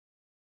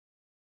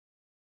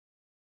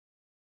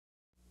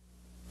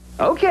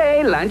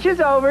Okay, lunch is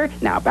over.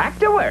 Now back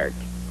to work.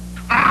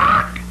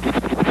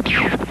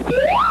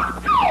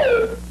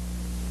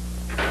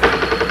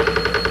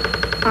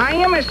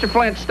 Hiya, Mr.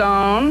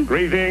 Flintstone.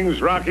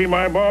 Greetings, Rocky,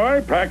 my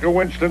boy. Pack of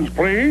Winstons,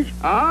 please.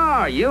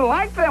 Oh, you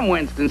like them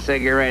Winston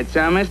cigarettes,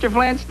 huh, Mr.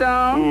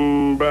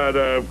 Flintstone? But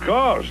of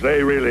course,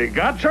 they really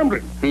got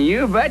something.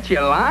 You bet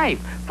your life.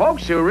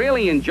 Folks who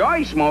really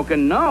enjoy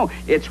smoking know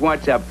it's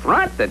what's up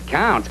front that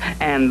counts,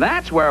 and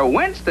that's where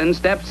Winston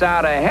steps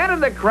out ahead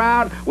of the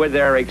crowd with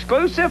their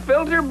exclusive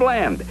filter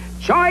blend.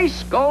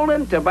 Choice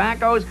golden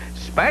tobaccos,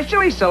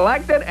 specially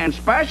selected and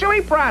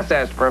specially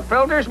processed for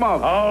filter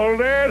smoke. Hold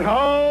it,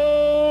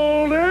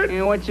 hold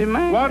it. What you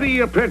mean? What are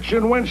you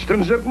pitching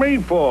Winstons at me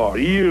for?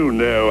 You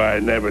know I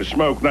never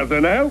smoke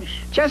nothing else.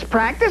 Just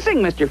practicing,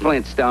 Mr.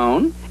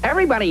 Flintstone.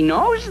 Everybody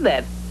knows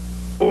that.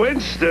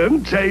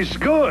 Winston tastes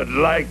good,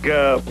 like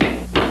a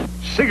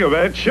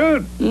cigarette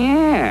should.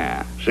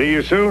 Yeah. See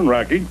you soon,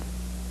 Rocky.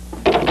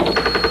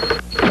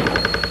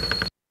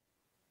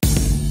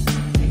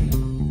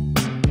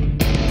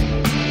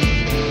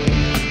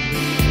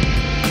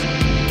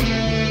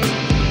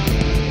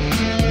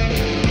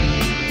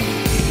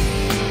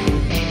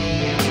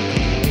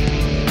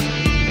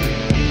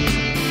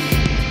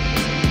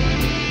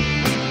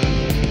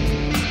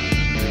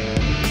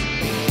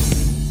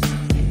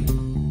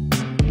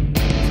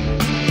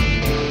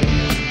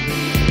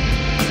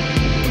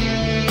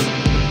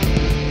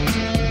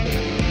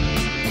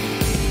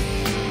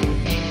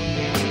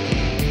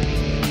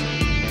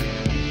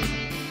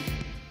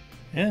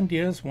 And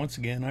yes, once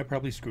again, I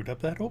probably screwed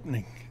up that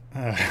opening.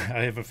 I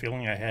have a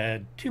feeling I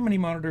had too many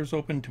monitors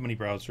open, too many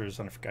browsers,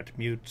 and I forgot to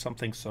mute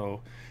something,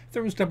 so if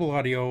there was double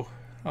audio,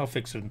 I'll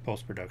fix it in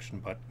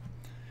post-production. But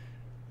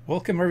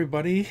welcome,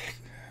 everybody.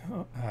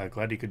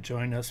 Glad you could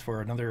join us for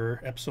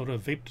another episode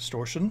of Vape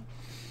Distortion.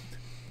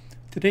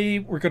 Today,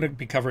 we're going to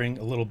be covering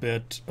a little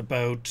bit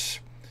about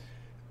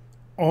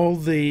all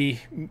the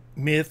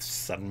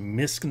myths and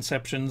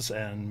misconceptions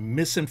and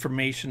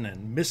misinformation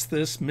and miss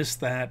this, miss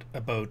that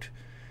about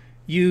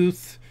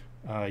youth,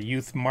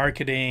 youth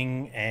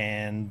marketing,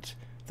 and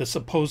the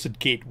supposed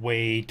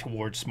gateway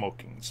towards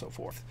smoking and so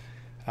forth.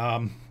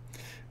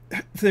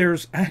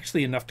 There's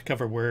actually enough to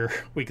cover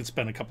where we could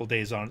spend a couple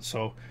days on it,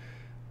 so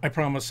I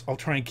promise I'll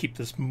try and keep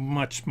this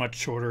much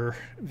shorter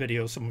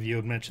video. Some of you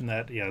had mentioned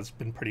that, yeah, it's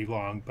been pretty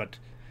long, but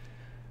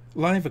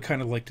live I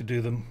kind of like to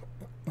do them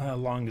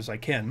long as I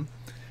can.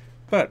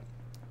 But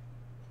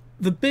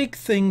the big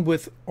thing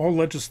with all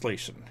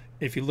legislation,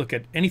 if you look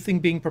at anything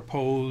being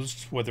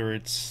proposed, whether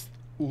it's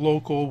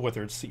local,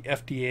 whether it's the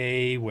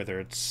FDA, whether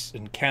it's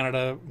in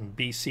Canada,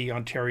 BC,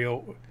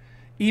 Ontario,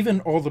 even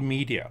all the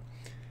media,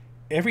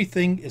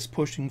 everything is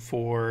pushing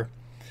for,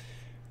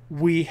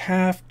 we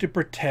have to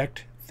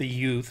protect the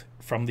youth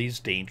from these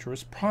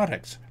dangerous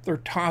products. They're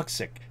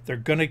toxic. They're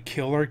going to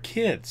kill our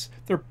kids.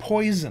 They're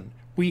poison.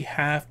 We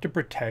have to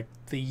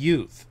protect the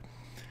youth.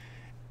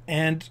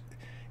 And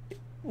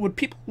what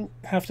people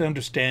have to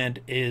understand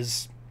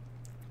is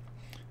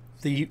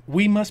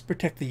we must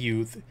protect the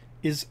youth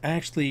is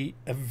actually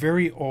a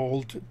very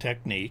old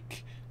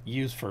technique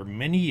used for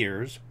many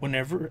years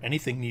whenever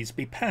anything needs to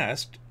be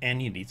passed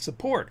and you need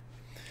support.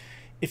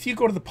 If you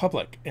go to the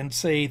public and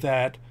say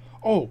that,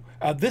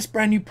 this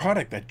brand new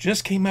product that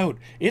just came out,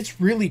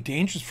 it's really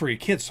dangerous for your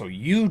kids, so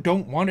you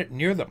don't want it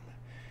near them,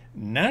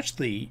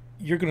 naturally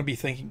you're going to be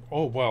thinking,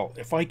 oh, well,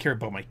 if I care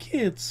about my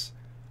kids,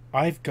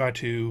 I've got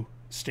to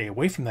stay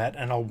away from that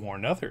and I'll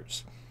warn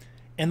others.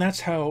 And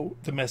that's how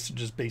the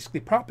message is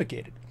basically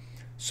propagated.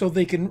 So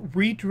they can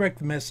redirect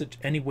the message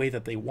any way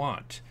that they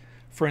want.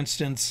 For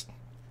instance,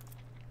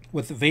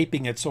 with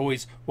vaping, it's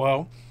always,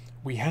 well,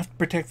 we have to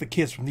protect the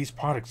kids from these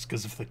products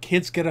because if the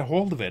kids get a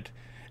hold of it,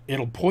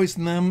 it'll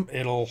poison them,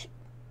 it'll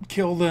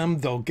kill them,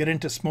 they'll get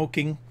into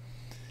smoking.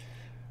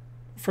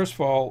 First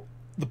of all,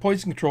 the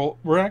poison control,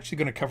 we're actually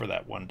going to cover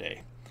that one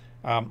day.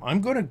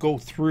 I'm going to go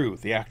through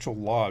the actual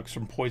logs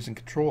from poison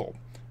control.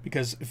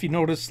 Because if you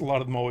notice, a lot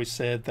of them always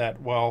said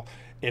that, well,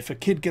 if a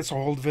kid gets a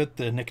hold of it,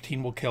 the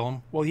nicotine will kill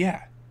him. Well,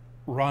 yeah,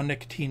 raw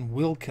nicotine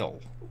will kill.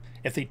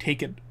 If they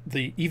take it,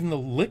 even the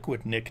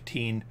liquid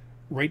nicotine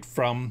right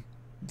from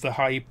the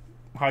high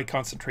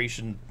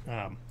concentration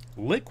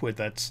liquid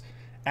that's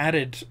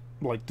added,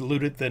 like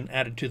diluted, then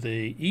added to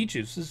the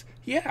E-juices,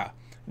 yeah,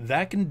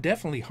 that can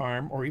definitely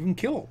harm or even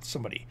kill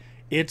somebody.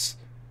 It's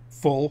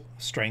full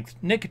strength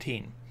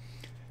nicotine.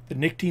 The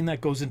nicotine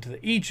that goes into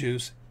the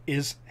E-juice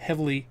is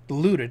heavily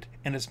diluted,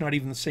 and it's not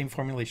even the same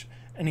formulation.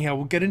 Anyhow,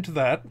 we'll get into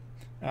that,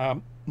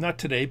 not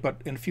today,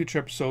 but in a future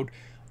episode.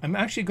 I'm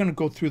actually going to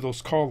go through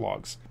those call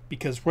logs,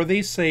 because where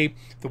they say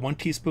the 1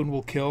 teaspoon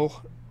will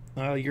kill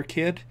your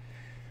kid,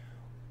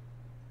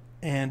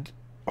 and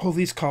all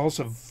these calls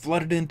have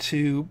flooded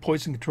into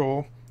poison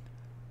control.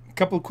 A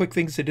couple of quick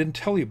things they didn't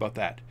tell you about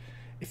that.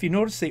 If you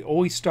notice, they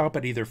always stop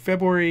at either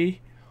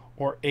February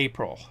or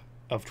April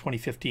of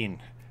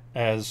 2015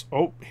 as,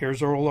 oh,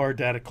 here's all our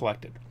data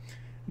collected.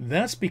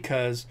 That's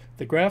because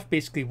the graph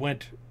basically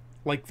went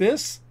like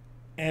this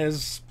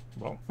as,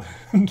 well,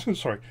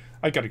 sorry,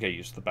 I got to get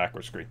used to the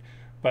backward screen.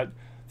 But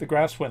the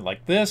graphs went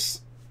like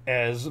this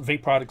as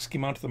vape products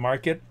came onto the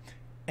market.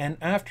 And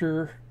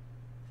after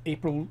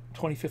April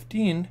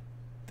 2015,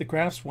 the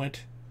graphs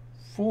went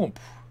whoop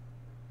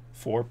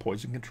for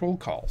poison control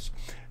calls.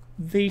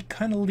 They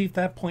kind of leave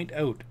that point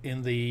out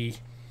in the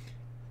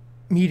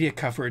media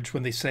coverage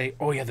when they say,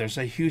 oh yeah, there's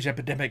a huge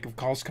epidemic of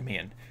calls coming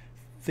in.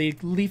 They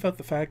leave out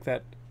the fact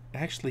that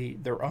actually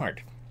there aren't.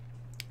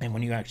 And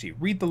when you actually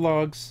read the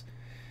logs,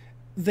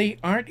 they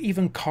aren't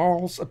even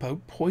calls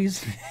about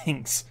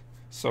poisonings.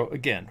 So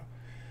again,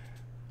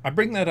 I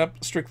bring that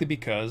up strictly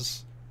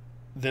because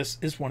this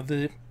is one of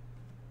the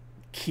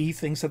key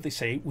things that they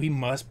say: we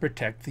must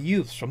protect the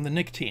youth from the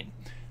nicotine.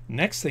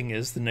 Next thing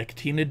is the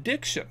nicotine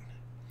addiction.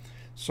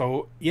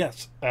 So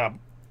yes,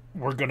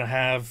 we're going to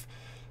have,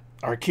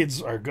 our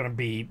kids are going to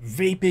be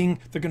vaping,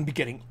 they're going to be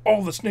getting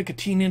all this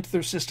nicotine into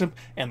their system,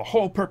 and the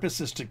whole purpose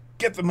is to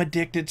get them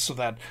addicted so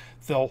that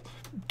they'll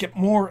get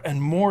more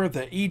and more of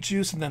the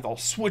E-juice, and then they'll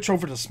switch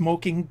over to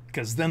smoking,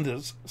 because then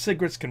the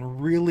cigarettes can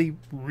really,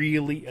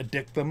 really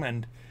addict them.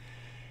 And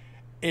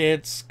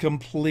it's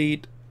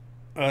complete,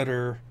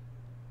 utter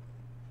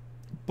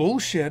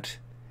bullshit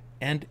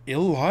and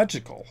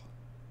illogical.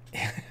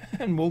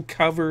 And we'll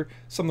cover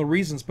some of the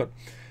reasons, but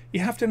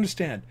you have to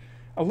understand,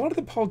 a lot of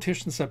the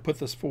politicians that put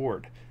this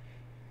forward,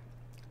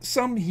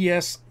 some,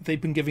 yes,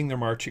 they've been giving their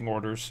marching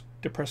orders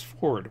to press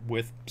forward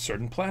with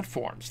certain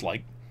platforms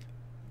like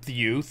the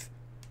youth,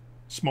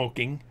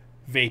 smoking,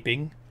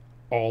 vaping,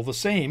 all the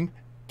same.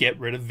 Get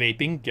rid of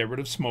vaping, get rid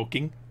of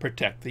smoking,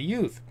 protect the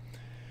youth.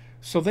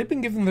 So they've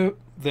been giving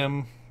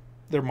them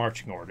their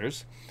marching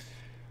orders.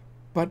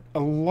 But a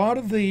lot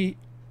of the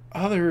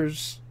other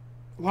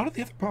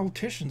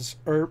politicians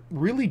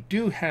really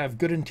do have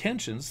good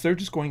intentions. They're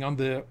just going on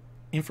the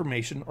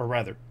information, or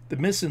rather, the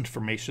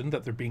misinformation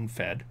that they're being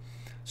fed.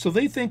 So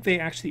they think they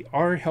actually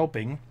are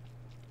helping,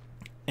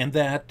 and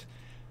that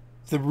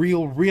the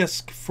real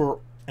risk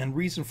for and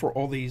reason for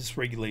all these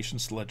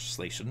regulations,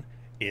 legislation,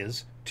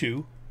 is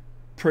to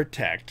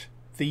protect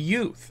the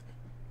youth,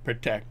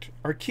 protect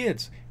our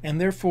kids.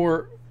 And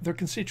therefore, their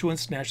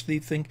constituents naturally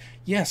think,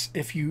 yes,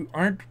 if you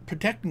aren't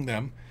protecting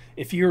them,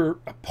 if you're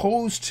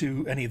opposed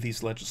to any of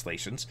these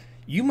legislations,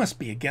 you must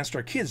be against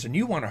our kids and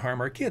you want to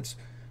harm our kids.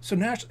 So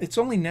it's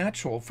only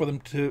natural for them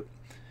to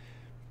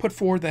put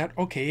forward that,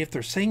 okay, if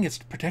they're saying it's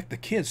to protect the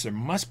kids, there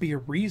must be a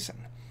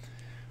reason.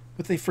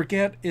 What they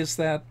forget is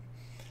that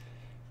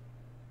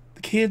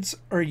the kids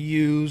are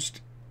used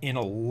in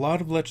a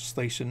lot of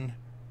legislation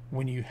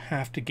when you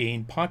have to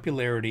gain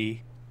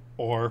popularity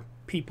or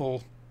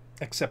people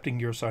accepting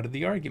your side of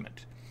the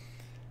argument.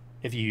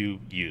 If you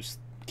use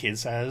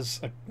kids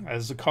as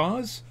a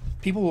cause,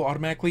 people will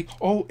automatically,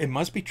 oh, it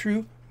must be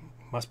true,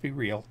 must be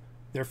real,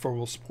 therefore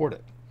we'll support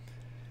it.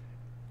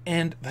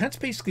 And that's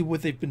basically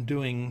what they've been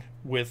doing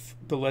with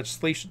the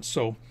legislation.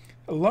 So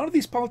a lot of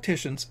these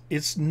politicians,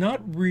 it's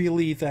not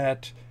really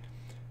that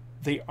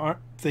they are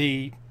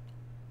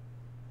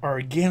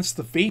against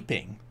the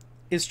vaping,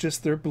 it's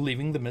just they're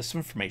believing the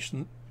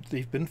misinformation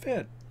they've been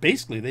fed.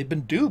 Basically, they've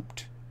been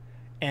duped.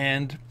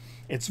 And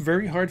it's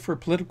very hard for a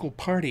political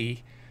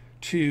party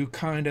to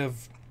kind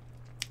of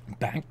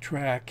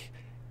backtrack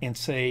and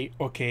say,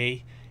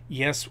 okay,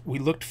 yes, we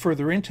looked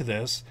further into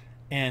this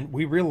and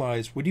we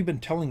realized what you've been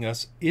telling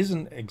us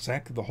isn't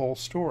exactly the whole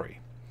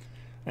story.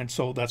 And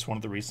so that's one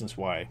of the reasons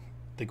why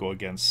they go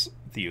against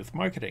the youth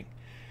marketing.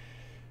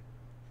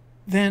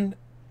 Then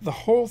the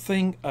whole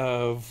thing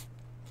of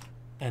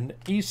an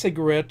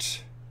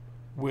e-cigarette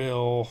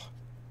will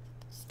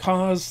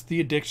cause the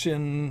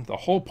addiction. The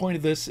whole point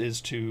of this is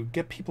to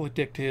get people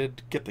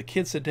addicted, get the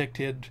kids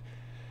addicted.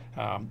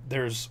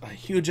 There's a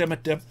huge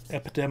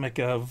epidemic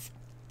of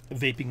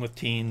vaping with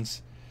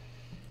teens.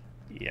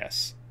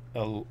 Yes,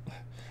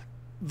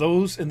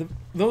 those who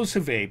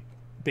vape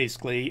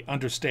basically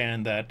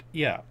understand that,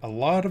 yeah, a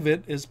lot of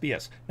it is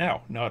BS.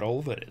 Now, not all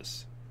of it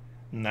is,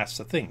 and that's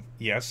the thing.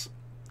 Yes,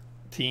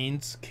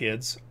 teens,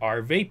 kids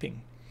are vaping.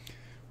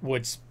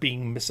 What's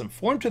being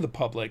misinformed to the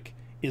public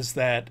is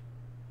that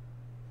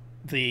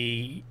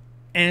the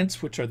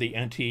ANTs, which are the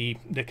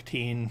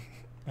anti-nicotine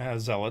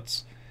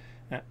zealots,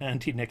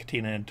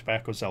 anti-nicotine and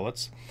tobacco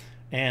zealots,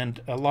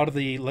 and a lot of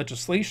the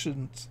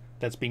legislations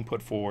that's being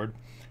put forward,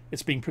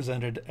 it's being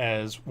presented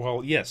as,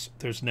 well, yes,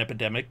 there's an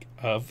epidemic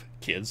of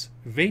kids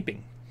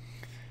vaping.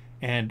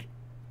 And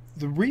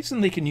the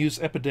reason they can use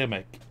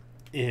epidemic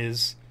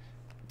is,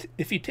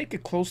 if you take a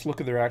close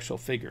look at their actual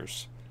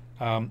figures,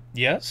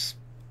 yes,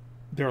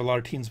 there are a lot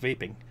of teens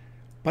vaping,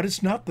 but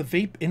it's not the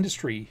vape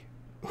industry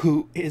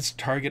who is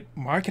target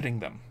marketing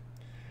them.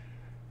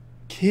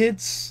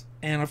 Kids,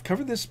 and I've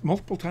covered this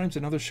multiple times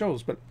in other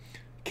shows, but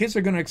kids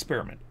are going to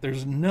experiment.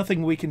 There's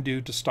nothing we can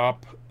do to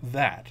stop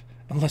that,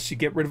 unless you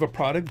get rid of a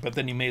product, but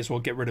then you may as well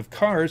get rid of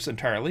cars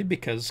entirely,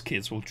 because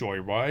kids will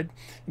joyride.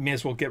 You may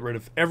as well get rid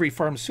of every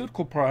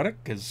pharmaceutical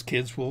product, because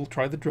kids will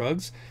try the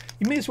drugs.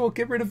 You may as well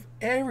get rid of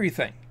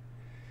everything.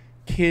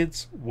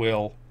 Kids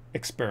will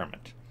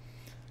experiment.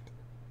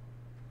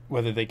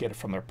 Whether they get it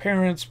from their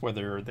parents,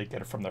 whether they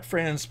get it from their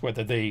friends,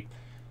 whether they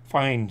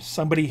find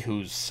somebody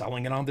who's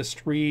selling it on the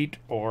street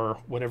or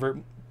whatever.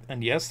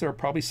 And yes, there are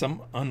probably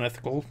some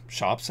unethical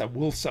shops that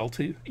will sell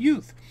to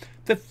youth.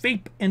 The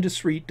vape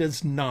industry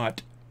does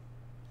not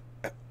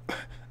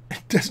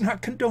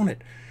condone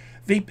it.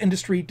 Vape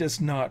industry does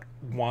not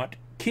want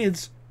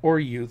kids or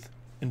youth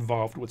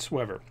involved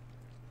whatsoever.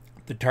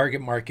 The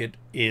target market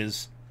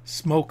is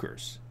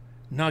smokers,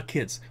 not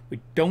kids.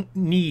 We don't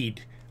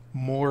need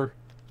more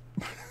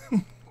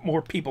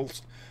people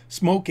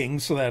smoking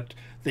so that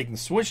they can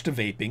switch to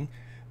vaping.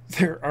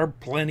 There are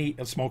plenty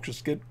of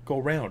smokers that go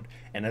around,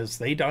 and as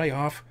they die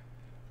off,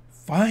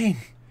 fine.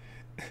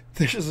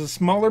 This is a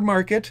smaller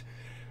market.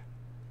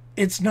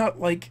 It's not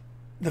like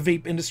the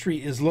vape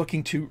industry is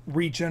looking to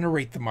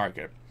regenerate the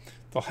market.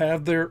 They'll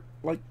have their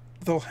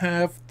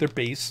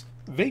base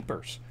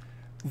vapors.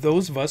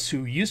 Those of us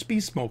who used to be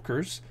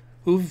smokers,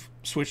 who've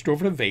switched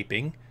over to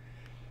vaping,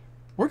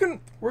 we're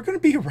gonna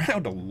be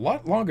around a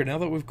lot longer now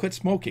that we've quit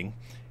smoking.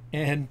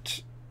 And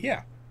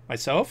yeah,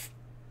 myself,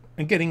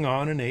 and getting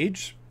on in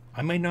age,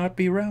 I might not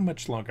be around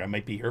much longer. I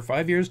might be here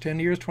 5 years, 10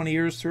 years, 20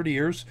 years, 30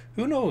 years.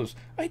 Who knows?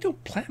 I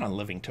don't plan on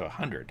living to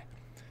 100.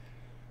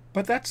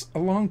 But that's a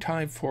long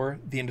time for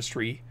the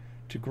industry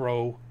to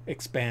grow,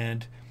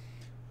 expand,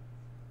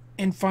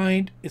 and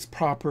find its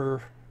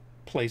proper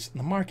place in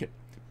the market.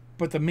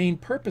 But the main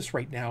purpose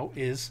right now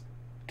is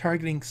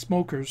targeting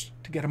smokers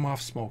to get them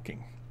off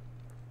smoking.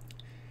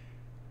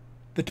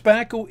 The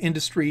tobacco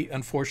industry,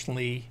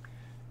 unfortunately,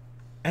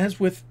 as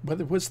with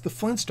whether it was the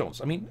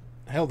Flintstones, I mean,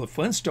 hell, the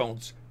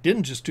Flintstones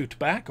didn't just do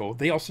tobacco,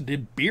 they also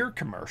did beer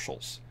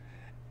commercials.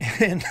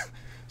 And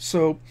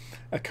so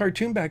a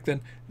cartoon back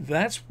then,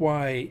 that's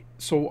why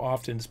so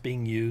often it's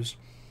being used.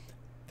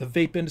 The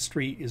vape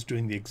industry is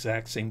doing the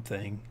exact same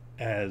thing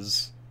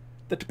as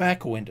the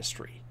tobacco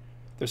industry.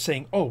 They're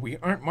saying, oh, we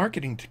aren't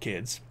marketing to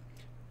kids,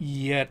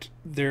 yet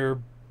they're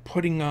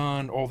putting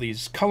on all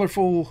these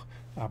colorful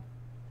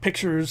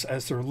pictures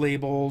as their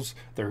labels.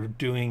 They're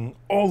doing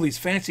all these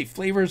fancy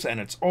flavors, and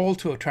it's all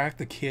to attract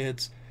the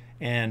kids.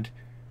 And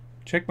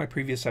check my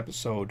previous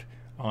episode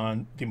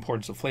on the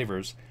importance of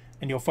flavors,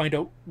 and you'll find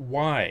out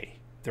why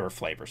there are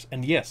flavors.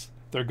 And yes,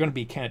 there are going to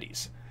be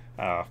candies.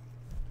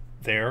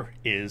 There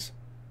is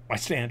my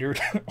standard,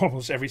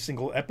 almost every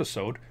single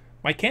episode,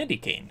 my candy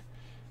cane.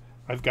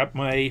 I've got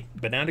my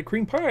banana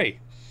cream pie.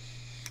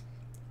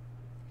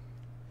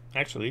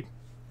 Actually,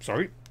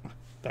 sorry,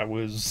 that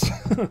was...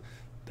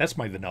 that's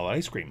my vanilla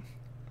ice cream.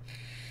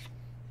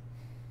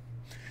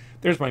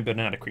 There's my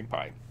banana cream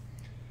pie.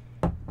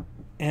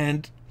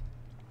 And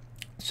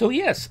so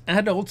yes,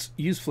 adults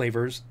use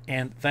flavors,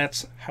 and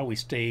that's how we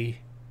stay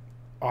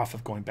off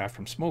of going back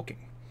from smoking.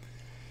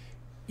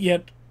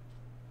 Yet,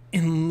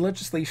 in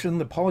legislation,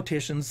 the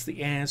politicians,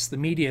 the ants, the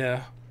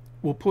media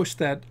will push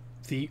that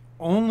the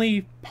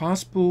only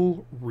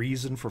possible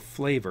reason for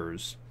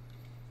flavors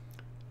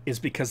is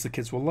because the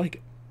kids will like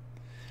it.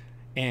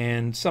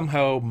 And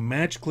somehow,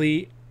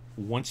 magically,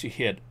 once you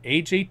hit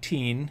age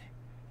 18,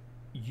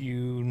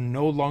 you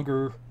no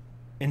longer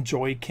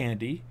enjoy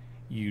candy.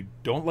 You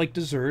don't like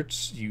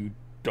desserts. You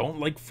don't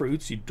like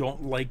fruits. You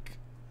don't like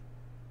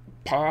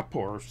pop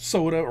or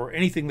soda or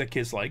anything that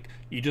kids like.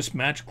 You just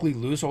magically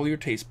lose all your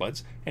taste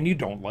buds, and you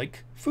don't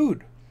like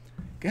food.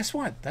 Guess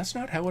what? That's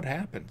not how it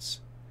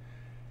happens.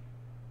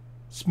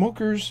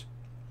 Smokers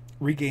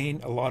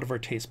regain a lot of our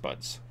taste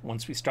buds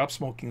once we stop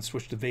smoking and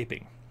switch to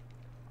vaping.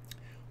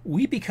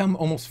 We become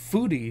almost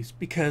foodies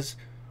because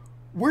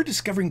we're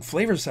discovering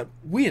flavors that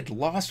we had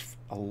lost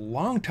a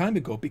long time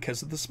ago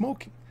because of the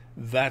smoking.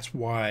 That's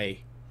why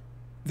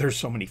there's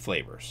so many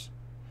flavors.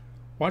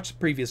 Watch the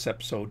previous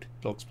episode,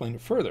 it'll explain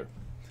it further.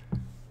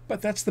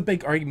 But that's the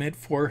big argument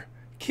for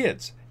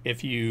kids.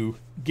 If you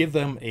give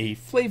them a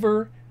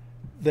flavor,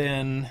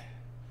 then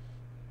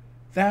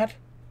that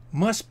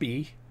must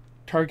be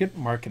target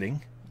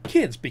marketing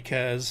kids,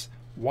 because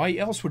why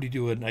else would you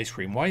do an ice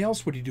cream? Why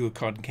else would you do a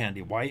cotton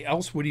candy? Why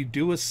else would you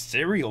do a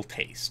cereal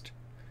taste?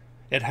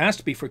 It has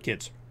to be for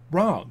kids.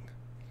 Wrong.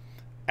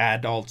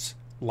 Adults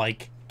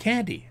like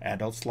candy.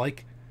 Adults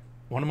like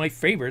one of my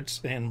favorites,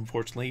 and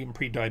unfortunately I'm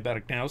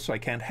pre-diabetic now, so I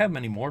can't have them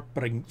anymore,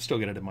 but I can still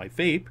get it in my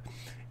vape,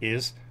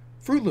 is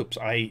Fruit Loops.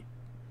 I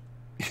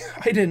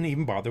didn't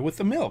even bother with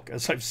the milk.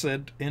 As I've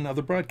said in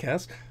other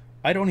broadcasts,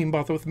 I don't even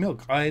bother with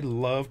milk. I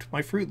loved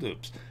my Fruit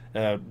Loops.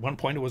 At one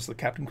point it was the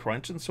Captain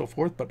Crunch and so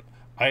forth, but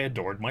I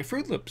adored my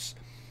Fruit Loops.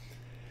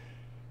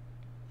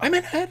 I'm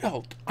an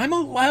adult. I'm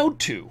allowed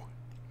to.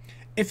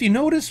 If you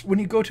notice, when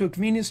you go to a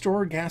convenience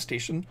store or gas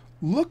station,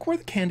 look where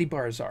the candy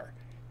bars are.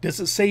 Does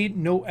it say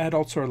no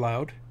adults are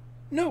allowed?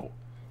 No.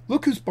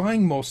 Look who's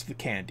buying most of the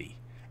candy.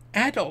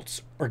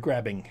 Adults are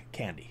grabbing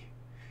candy.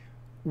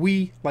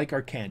 We like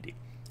our candy.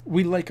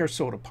 We like our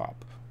soda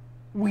pop.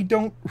 We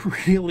don't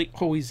really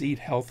always eat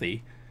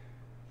healthy,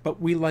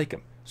 but we like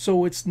them.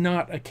 So it's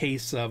not a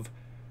case of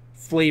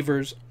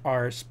flavors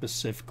are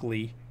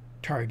specifically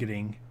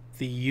targeting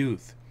the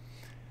youth.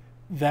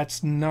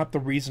 That's not the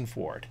reason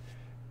for it.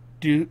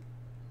 Do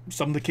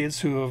some of the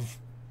kids who have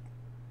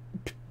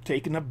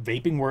taken up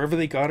vaping wherever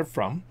they got it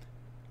from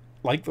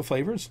like the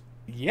flavors?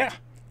 Yeah.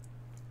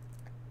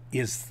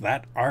 Is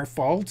that our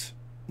fault?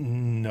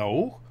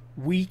 No.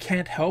 We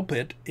can't help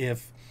it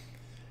if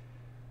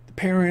the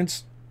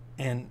parents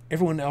and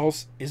everyone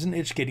else isn't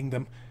educating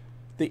them.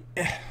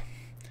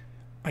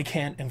 I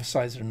can't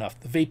emphasize it enough.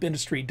 The vape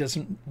industry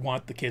doesn't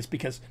want the kids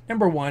because,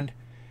 number one,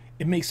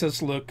 it makes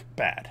us look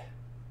bad.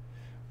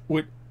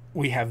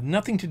 We have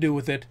nothing to do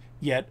with it,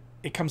 yet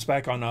it comes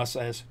back on us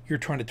as you're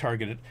trying to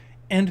target it.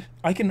 And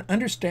I can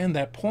understand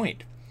that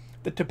point.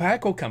 The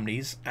tobacco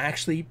companies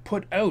actually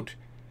put out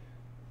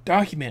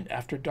document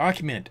after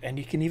document, and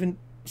you can even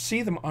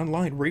see them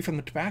online right from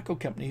the tobacco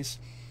companies,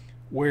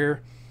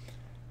 where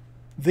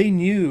they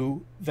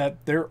knew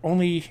that their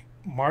only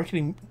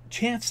marketing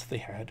chance they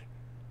had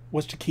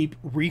was to keep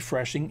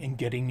refreshing and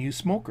getting new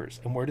smokers.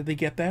 And where did they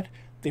get that?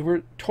 They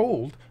were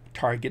told,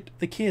 target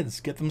the kids,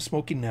 get them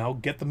smoking now,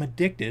 get them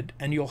addicted,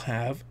 and you'll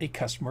have a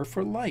customer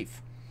for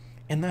life.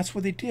 And that's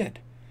what they did.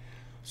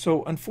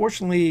 So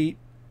unfortunately,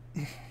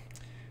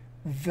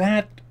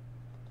 that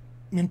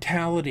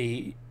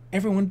mentality,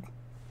 everyone,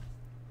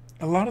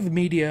 a lot of the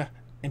media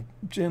and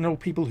general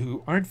people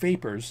who aren't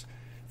vapors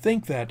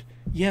think that,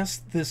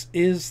 yes, this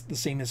is the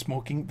same as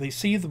smoking. They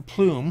see the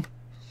plume.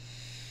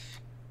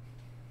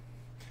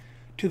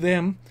 To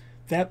them,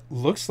 that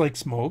looks like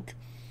smoke.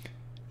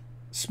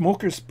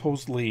 Smokers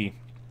supposedly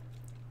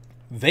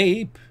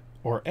vape,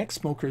 or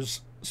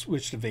ex-smokers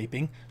switch to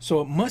vaping, so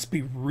it must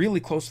be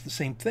really close to the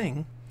same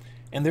thing.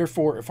 And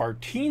therefore, if our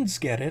teens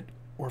get it,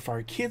 or if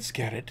our kids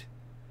get it,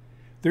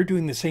 they're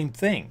doing the same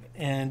thing.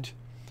 And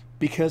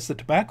because the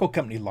tobacco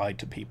company lied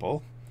to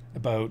people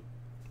about,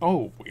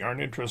 oh, we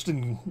aren't interested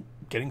in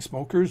getting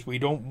smokers, we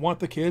don't want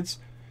the kids.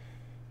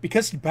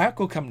 Because the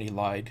tobacco company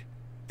lied,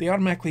 they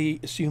automatically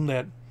assume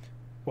that,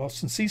 well,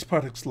 since these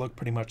products look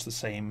pretty much the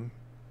same,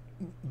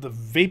 the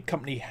vape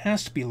company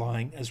has to be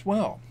lying as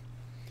well.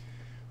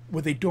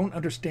 What they don't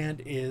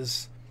understand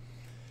is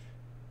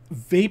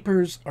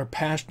vapors are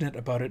passionate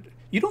about it.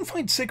 You don't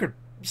find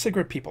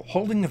cigarette people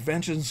holding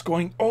inventions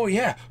going, oh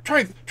yeah,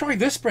 try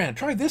this brand,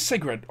 try this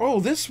cigarette. Oh,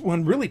 this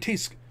one really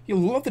tastes, you'll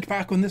love the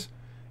tobacco in this.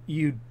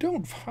 You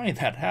don't find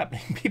that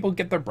happening. People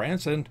get their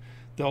brands and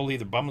they'll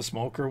either bum a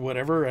smoke or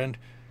whatever,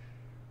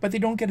 but they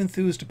don't get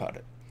enthused about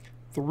it.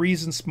 The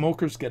reason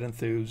smokers get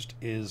enthused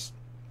is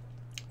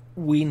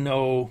we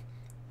know,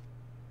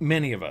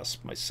 many of us,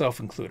 myself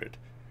included,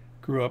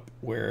 grew up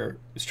where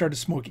we started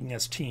smoking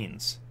as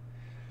teens.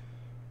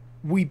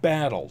 We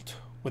battled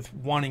with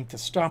wanting to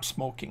stop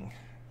smoking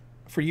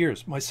for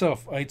years.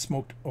 Myself, I had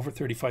smoked over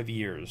 35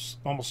 years,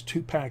 almost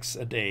 2 packs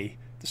a day,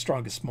 the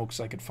strongest smokes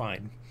I could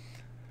find.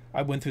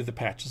 I went through the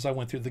patches, I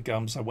went through the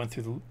gums, I went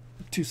through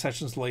the 2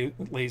 sessions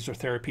laser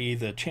therapy,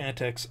 the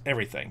Chantix,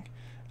 everything.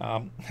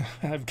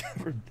 I've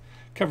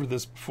covered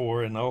this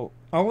before, and I'll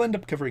end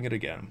up covering it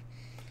again.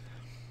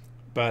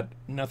 But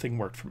nothing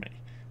worked for me.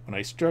 When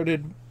I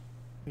started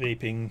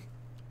vaping,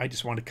 I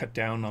just wanted to cut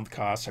down on the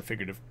costs. I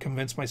figured if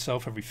convince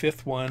myself every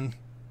 5th one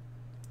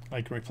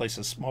I can replace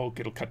a smoke,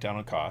 it'll cut down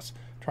on costs.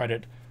 Tried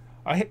it.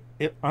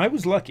 I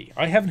was lucky.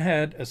 I haven't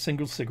had a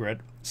single cigarette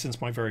since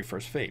my very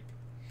first vape.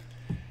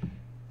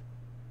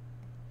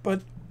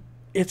 But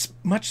it's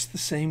much the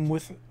same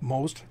with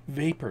most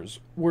vapors.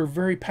 We're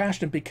very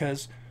passionate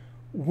because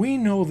we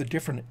know the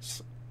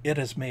difference it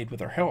has made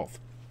with our health.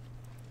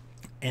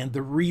 And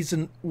the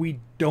reason we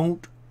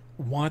don't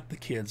want the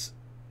kids,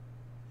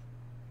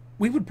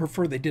 we would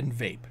prefer they didn't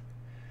vape.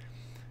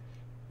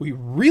 We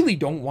really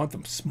don't want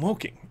them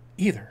smoking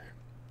either.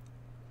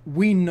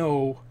 We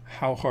know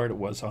how hard it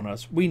was on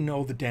us. We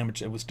know the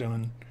damage that was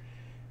done.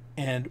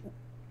 And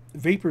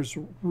vapors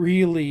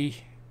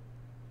really,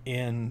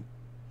 in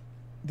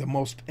the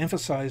most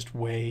emphasized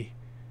way,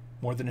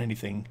 more than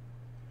anything,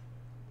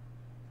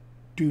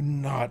 do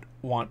not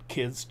want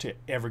kids to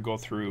ever go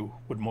through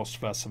what most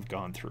of us have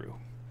gone through.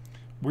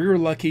 We were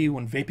lucky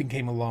when vaping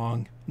came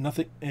along.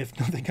 If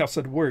nothing else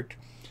had worked,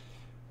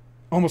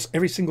 almost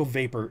every single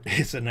vapor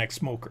is an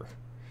ex-smoker.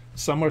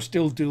 Some are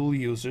still dual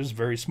users,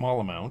 very small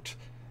amount,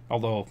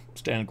 although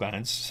Stan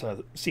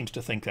Glantz seems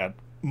to think that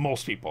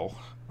most people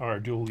are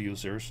dual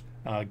users.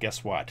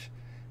 Guess what?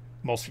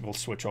 Most people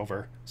switch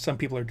over. Some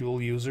people are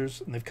dual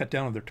users, and they've cut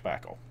down on their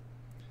tobacco.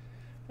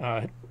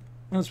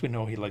 As we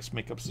know, he likes to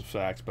make up some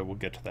facts, but we'll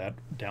get to that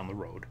down the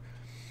road.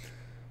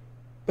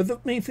 But the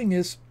main thing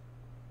is,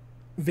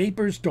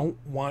 vapors don't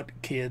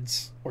want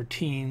kids or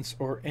teens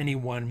or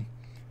anyone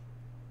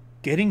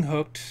getting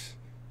hooked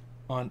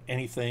on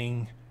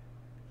anything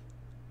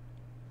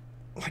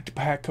like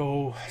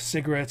tobacco,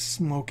 cigarettes,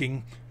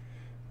 smoking.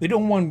 They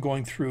don't want them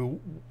going through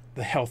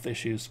the health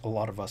issues a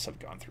lot of us have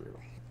gone through.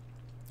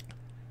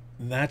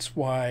 That's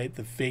why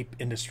the vape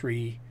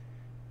industry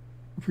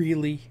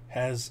really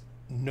has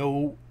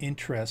no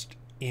interest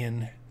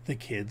in the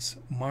kids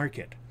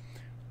market.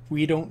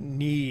 We don't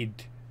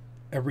need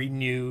a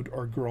renewed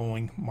or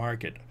growing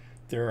market.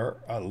 There are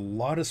a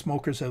lot of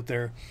smokers out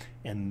there,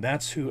 and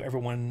that's who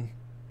everyone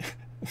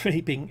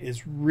vaping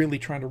is really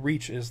trying to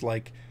reach, is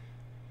like,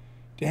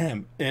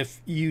 damn,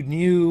 if you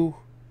knew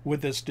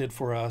what this did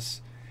for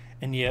us,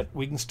 and yet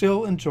we can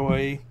still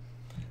enjoy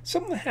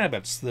some of the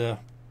habits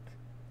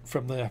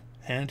from the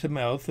hand to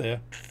mouth,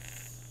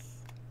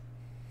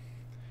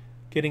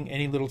 getting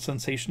any little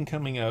sensation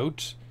coming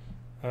out.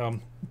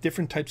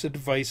 Different types of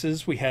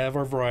devices we have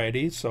our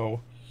variety,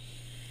 so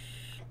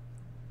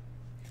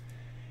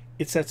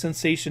it's that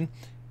sensation.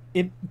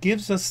 It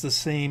gives us the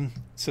same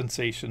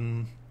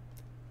sensation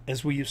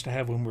as we used to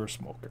have when we were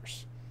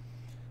smokers,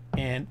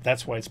 and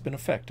that's why it's been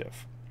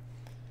effective.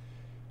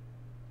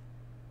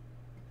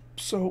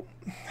 So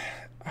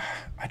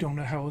I don't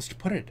know how else to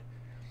put it.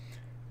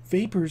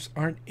 Vapors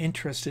aren't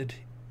interested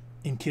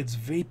in kids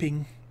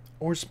vaping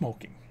or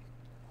smoking.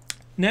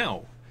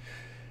 Now,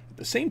 at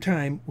the same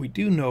time, we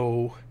do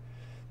know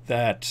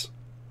that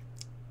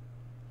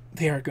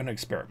they are going to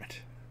experiment.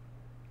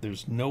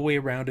 There's no way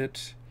around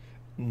it.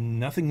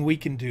 Nothing we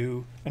can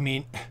do. I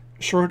mean,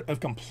 short of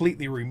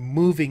completely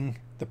removing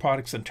the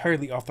products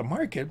entirely off the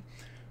market,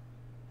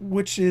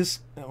 which is,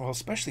 well,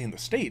 especially in the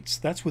States,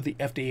 that's what the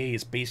FDA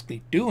is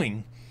basically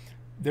doing.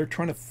 They're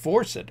trying to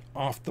force it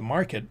off the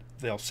market.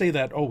 They'll say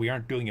that, oh, we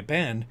aren't doing a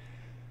ban.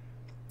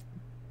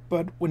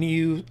 But when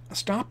you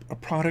stop a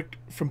product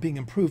from being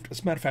improved, as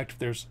a matter of fact, if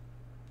there's,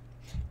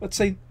 let's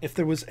say, if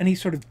there was any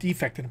sort of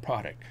defect in a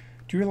product,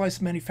 do you realize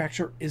the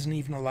manufacturer isn't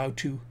even allowed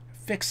to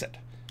fix it?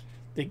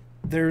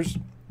 There's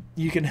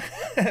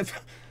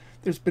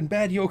been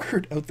bad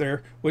yogurt out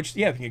there, which,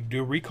 yeah, you can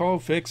do a recall,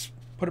 fix,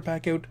 put it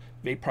back out.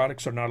 Vape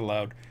products are not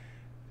allowed.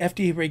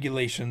 FDA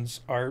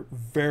regulations are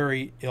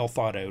very ill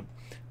thought out.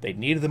 They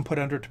needed them put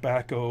under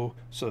tobacco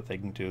so that they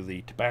can do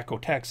the tobacco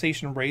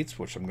taxation rates,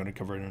 which I'm going to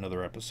cover in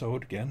another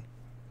episode. Again,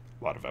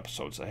 a lot of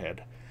episodes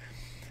ahead,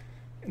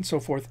 and so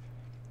forth.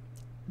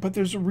 But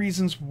there's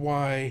reasons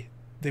why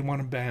they want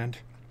them banned.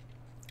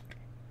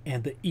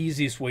 And the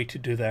easiest way to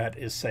do that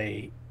is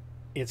say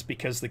it's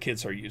because the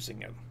kids are using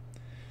them.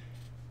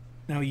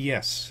 Now,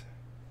 yes,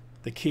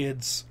 the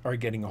kids are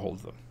getting a hold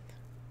of them.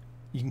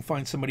 You can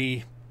find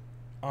somebody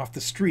off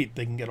the street,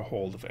 they can get a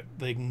hold of it.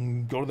 They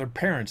can go to their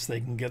parents, they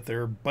can get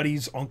their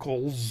buddies,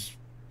 uncles,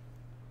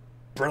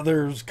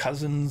 brothers,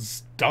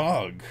 cousins,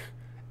 dog,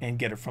 and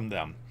get it from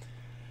them.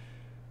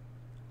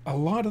 A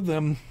lot of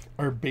them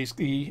are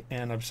basically,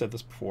 and I've said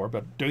this before,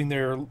 but doing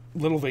their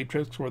little vape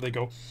tricks where they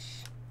go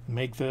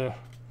make the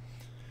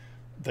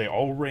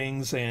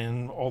O-rings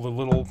and all the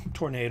little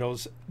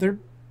tornadoes.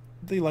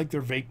 They like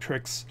their vape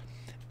tricks,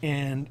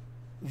 and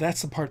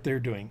that's the part they're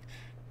doing.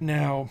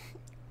 Now,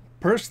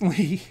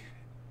 personally,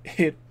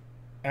 it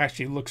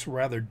actually looks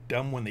rather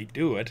dumb when they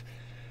do it.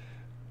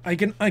 I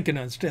can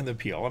understand the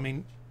appeal. I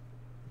mean,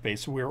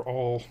 basically, we were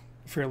all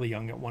fairly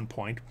young at one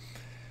point,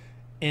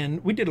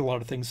 and we did a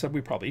lot of things that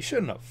we probably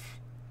shouldn't have.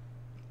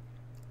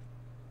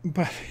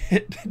 But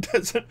it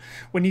doesn't.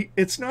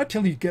 It's not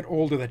till you get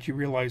older that you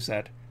realize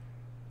that,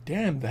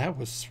 damn, that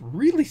was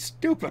really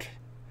stupid.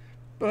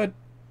 But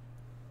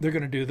they're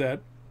going to do that.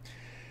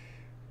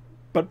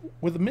 But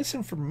what the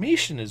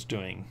misinformation is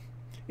doing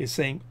is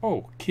saying,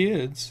 oh,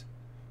 kids,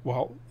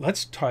 well,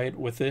 let's tie it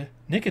with the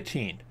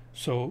nicotine.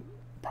 So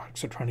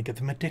products are trying to get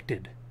them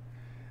addicted.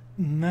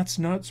 And that's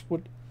not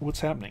what's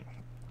happening.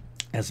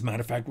 As a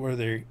matter of fact, where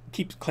they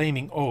keep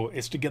claiming, oh,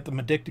 it's to get them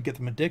addicted,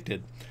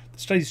 The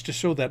studies just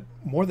show that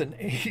more than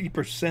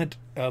 80%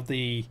 of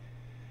the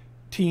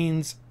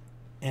teens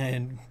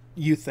and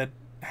youth that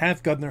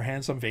have gotten their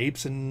hands on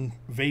vapes and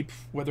vape,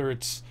 whether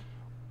it's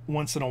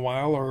once in a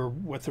while or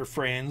with their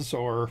friends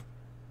or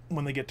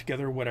when they get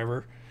together or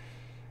whatever,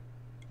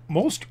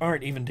 most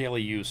aren't even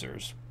daily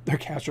users. They're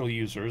casual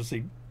users.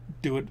 They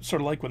do it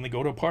sort of like when they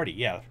go to a party.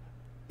 Yeah,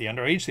 the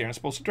underage, they aren't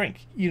supposed to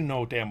drink. You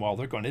know damn well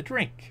they're going to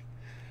drink.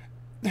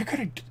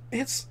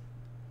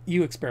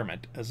 You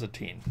experiment as a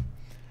teen.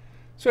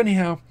 So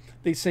anyhow,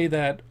 they say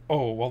that,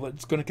 oh, well,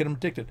 it's going to get them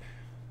addicted.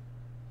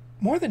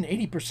 More than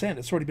 80%,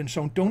 it's already been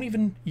shown, don't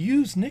even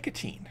use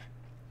nicotine.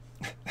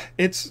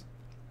 It's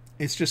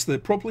just the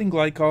propylene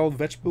glycol,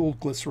 vegetable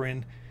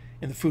glycerin,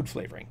 and the food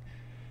flavoring.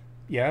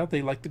 Yeah,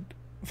 they like the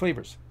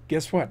flavors.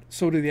 Guess what?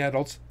 So do the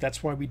adults.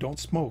 That's why we don't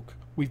smoke.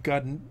 We've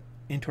gotten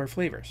into our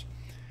flavors.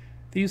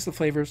 They use the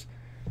flavors.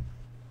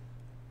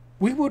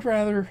 We would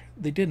rather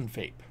they didn't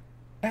vape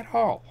at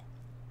all.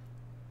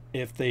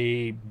 If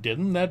they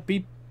didn't, that'd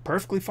be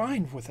perfectly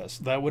fine with us.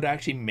 That would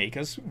actually make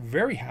us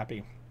very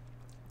happy.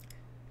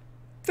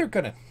 They're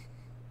gonna.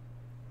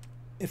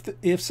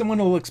 If someone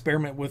will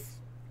experiment with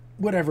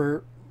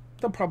whatever,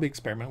 they'll probably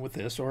experiment with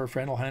this, or a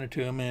friend will hand it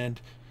to them and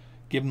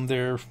give them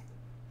their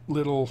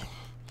little,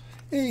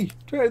 hey,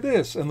 try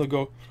this, and they'll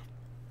go,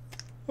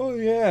 oh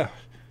yeah,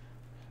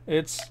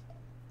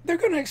 they're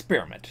gonna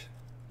experiment.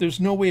 There's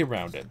no way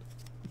around it.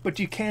 But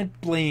you can't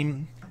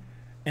blame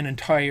an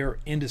entire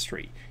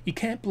industry. You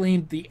can't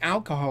blame the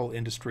alcohol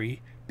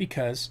industry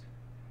because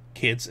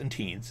kids and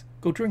teens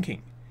go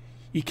drinking.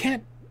 You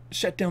can't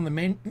shut down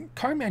the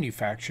car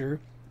manufacturer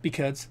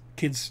because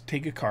kids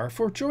take a car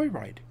for a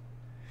joyride.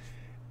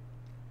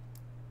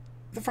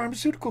 The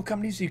pharmaceutical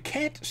companies, you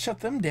can't shut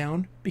them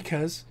down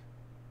because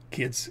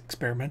kids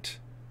experiment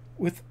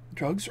with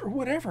drugs or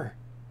whatever.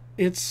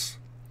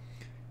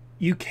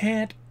 You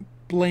can't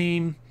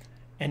blame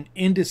an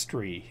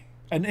industry.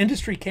 An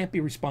industry can't be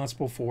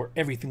responsible for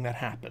everything that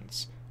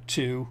happens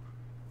to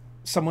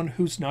someone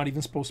who's not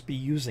even supposed to be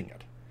using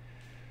it.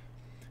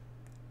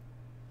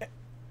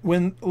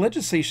 When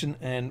legislation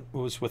and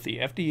was with the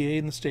FDA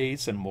in the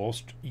States and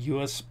most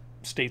U.S.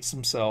 states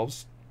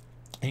themselves,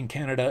 in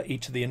Canada,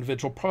 each of the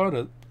individual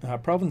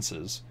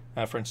provinces,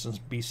 for instance,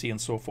 BC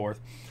and so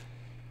forth,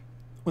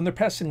 when they're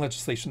passing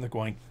legislation, they're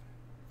going,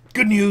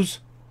 good news,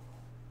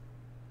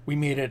 we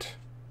made it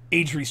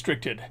age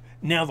restricted.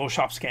 Now those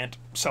shops can't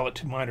sell it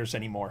to minors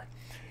anymore.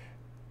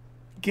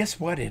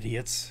 Guess what,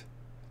 idiots?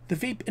 The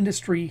vape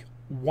industry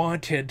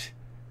wanted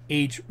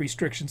age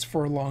restrictions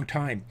for a long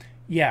time.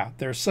 Yeah,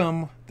 there are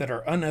some that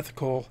are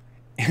unethical,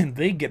 and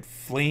they get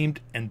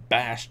flamed and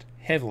bashed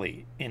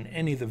heavily in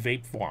any of the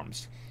vape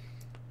forums.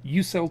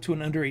 You sell to an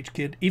underage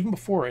kid, even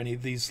before any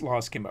of these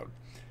laws came out,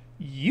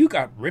 you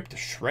got ripped to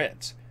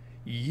shreds.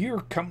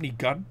 Your company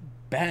got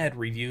bad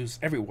reviews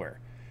everywhere.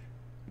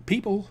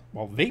 People,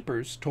 well,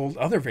 vapors, told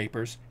other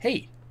vapors,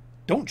 hey,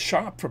 don't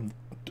shop from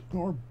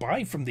or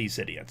buy from these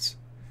idiots.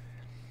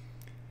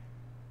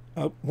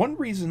 One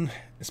reason,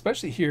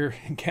 especially here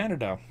in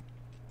Canada,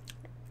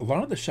 a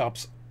lot of the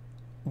shops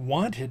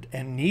wanted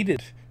and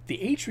needed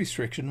the age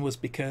restriction was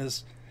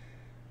because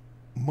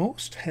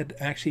most had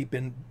actually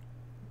been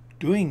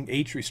doing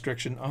age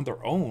restriction on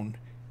their own,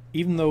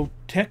 even though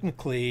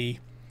technically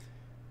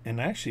and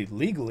actually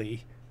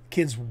legally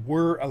kids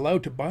were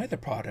allowed to buy the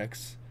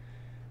products.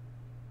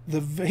 The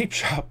vape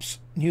shops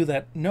knew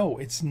that no,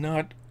 it's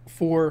not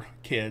for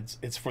kids,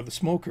 it's for the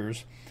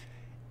smokers,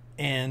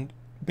 and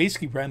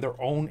basically ran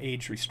their own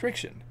age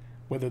restriction.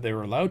 Whether they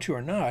were allowed to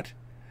or not,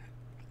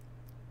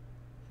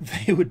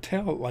 they would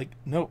tell, like,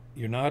 no,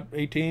 you're not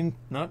 18,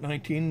 not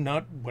 19,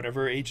 not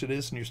whatever age it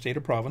is in your state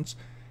or province.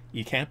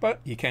 You can't,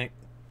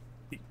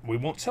 we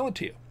won't sell it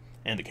to you.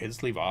 And the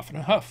kids leave off in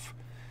a huff.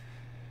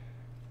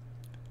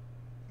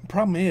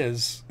 Problem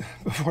is,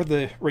 before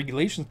the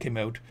regulations came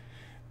out,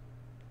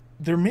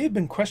 there may have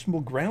been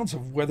questionable grounds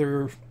of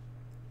whether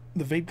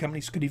the vape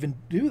companies could even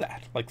do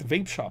that, like the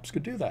vape shops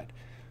could do that.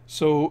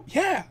 So,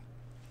 yeah,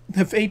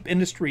 the vape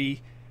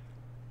industry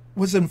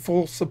was in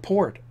full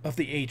support of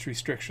the age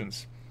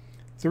restrictions.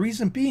 The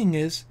reason being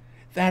is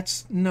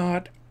that's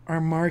not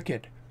our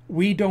market.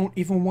 We don't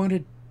even want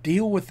to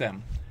deal with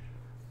them.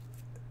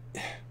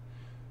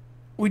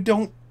 We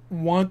don't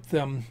want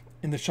them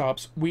in the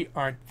shops. We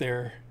aren't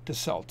there to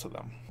sell to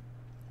them.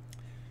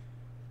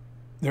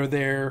 They're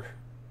there,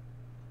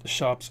 the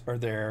shops are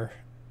there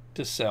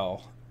to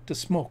sell to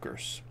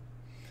smokers.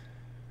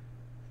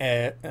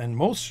 And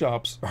most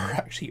shops are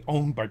actually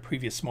owned by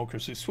previous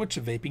smokers who switch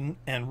to vaping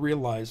and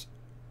realize,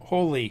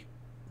 holy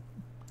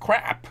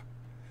crap,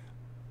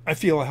 I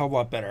feel a hell of a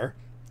lot better.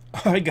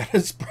 I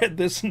gotta spread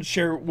this and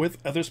share it with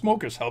other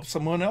smokers, help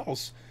someone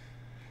else.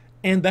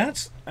 And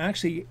that's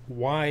actually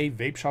why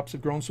vape shops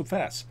have grown so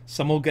fast.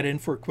 Some will get in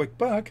for a quick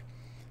buck,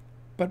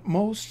 but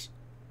most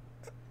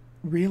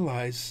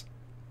realize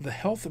the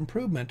health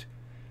improvement,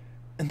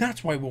 and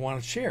that's why we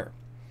want to share.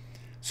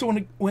 So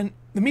when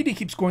the media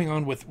keeps going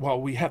on with, well,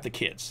 we have the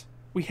kids,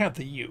 we have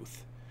the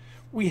youth,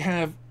 we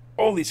have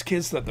all these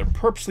kids that they're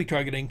purposely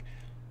targeting,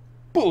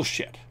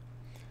 bullshit.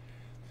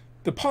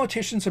 The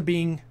politicians are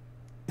being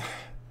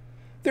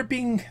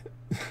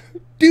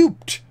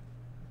duped,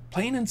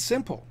 plain and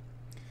simple.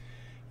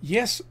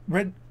 Yes,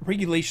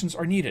 regulations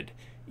are needed.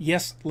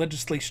 Yes,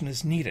 legislation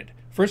is needed.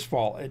 First of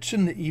all, it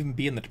shouldn't even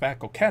be in the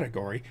tobacco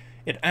category.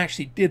 It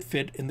actually did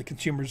fit in the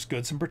Consumers'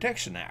 Goods and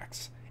Protection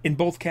Acts in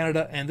both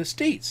Canada and the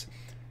States.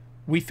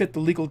 We fit the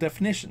legal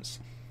definitions.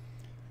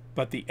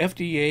 But the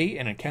FDA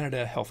and in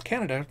Canada, Health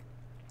Canada,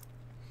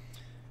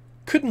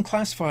 couldn't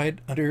classify it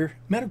under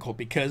medical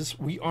because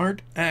we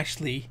aren't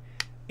actually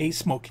a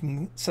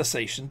smoking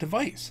cessation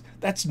device.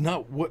 That's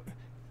not what...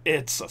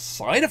 It's a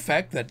side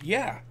effect that,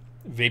 yeah,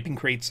 vaping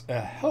creates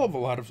a hell of a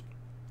lot of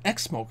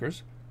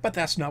ex-smokers, but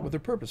that's not what they're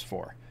purpose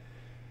for.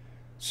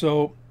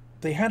 So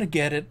they had to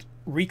get it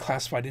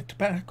reclassified into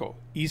tobacco.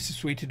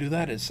 Easiest way to do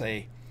that is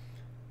say,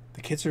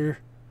 the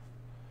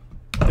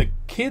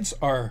kids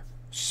are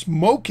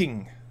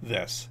smoking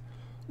this.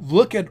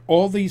 Look at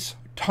all these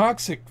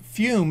toxic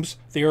fumes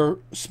they are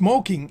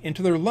smoking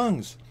into their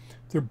lungs.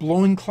 They're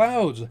blowing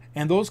clouds,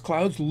 and those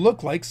clouds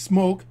look like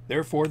smoke,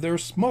 therefore they're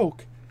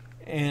smoke.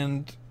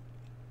 And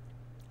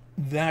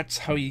that's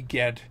how you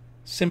get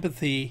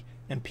sympathy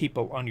and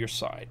people on your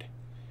side,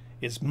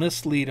 is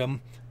mislead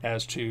them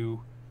as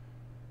to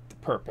the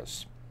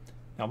purpose.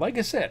 Now, like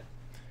I said,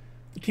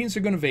 the teens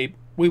are going to vape.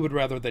 We would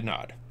rather they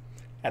not.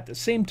 At the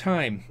same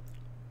time,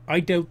 I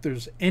doubt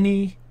there's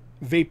any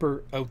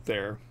vapor out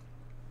there,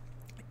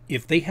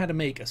 if they had to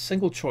make a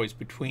single choice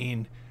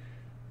between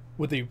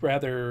would they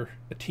rather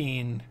a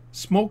teen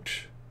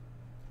smoked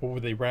or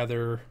would they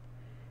rather,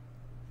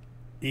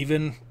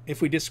 even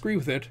if we disagree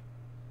with it,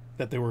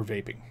 that they were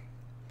vaping.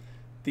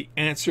 The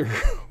answer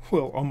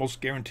will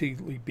almost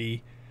guaranteedly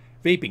be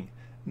vaping.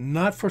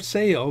 Not for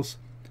sales,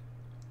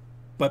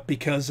 but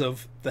because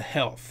of the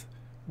health.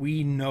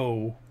 We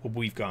know what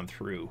we've gone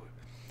through.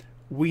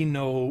 We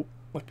know,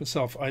 like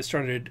myself, I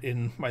started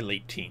in my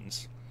late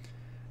teens.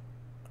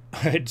 I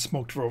had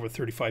smoked for over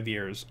 35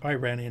 years. I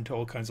ran into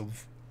all kinds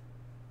of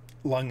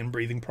lung and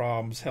breathing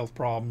problems, health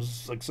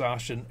problems,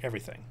 exhaustion,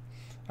 everything.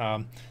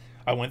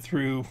 I went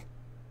through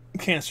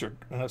cancer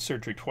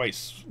surgery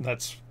twice.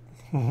 That's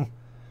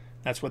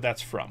what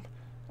that's from.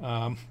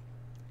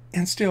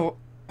 And still,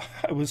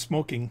 I was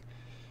smoking.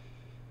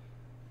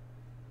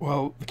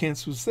 Well, the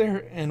cancer was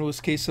there, and it was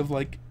a case of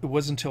like, it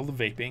wasn't until the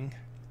vaping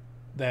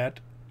that,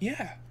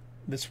 yeah,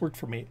 this worked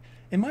for me.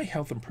 And my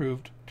health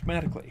improved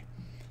dramatically.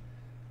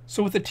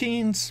 So with the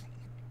teens,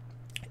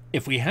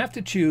 if we have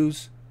to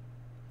choose,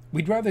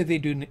 we'd rather they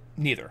do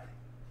neither.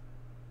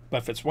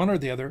 But if it's one or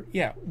the other,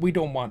 yeah, we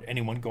don't want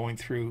anyone going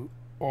through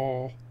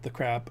all the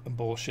crap and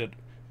bullshit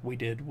we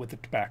did with the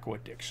tobacco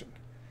addiction.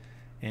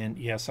 And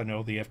yes, I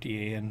know the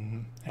FDA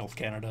and Health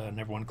Canada and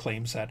everyone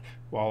claims that,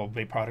 well,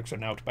 vape products are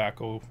now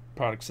tobacco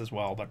products as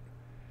well, but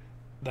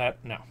that,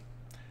 no.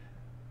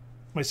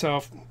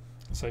 Myself,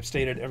 as I've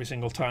stated every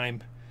single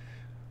time,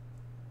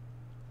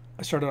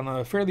 I started on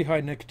a fairly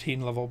high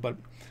nicotine level, but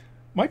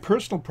my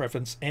personal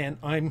preference, and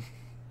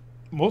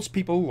most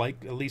people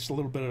like at least a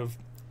little bit of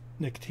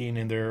nicotine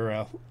in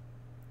their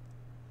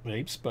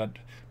vapes, but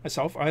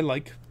myself, I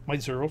like my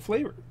zero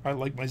flavor. I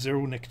like my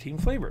zero nicotine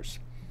flavors.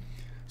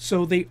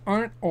 So they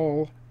aren't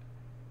all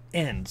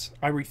ends.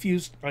 I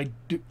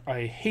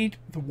hate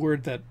the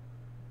word that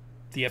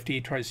the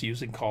FDA tries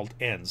using called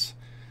ends.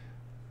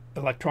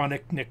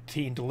 Electronic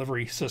nicotine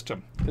delivery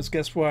system. Because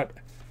guess what?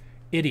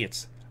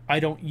 Idiots. I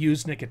don't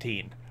use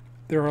nicotine.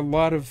 There are a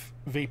lot of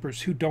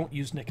vapors who don't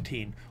use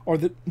nicotine, or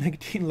the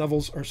nicotine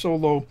levels are so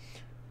low.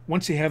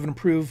 Once you have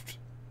improved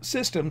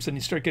systems and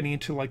you start getting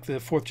into like the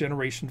 4th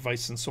generation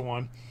device and so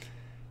on,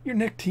 your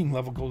nicotine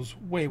level goes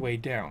way, way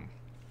down.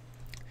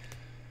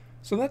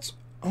 So that's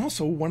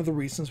also one of the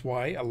reasons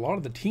why a lot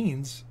of the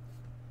teens,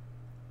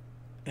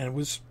 and it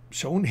was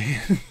shown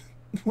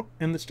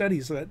in the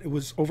studies that it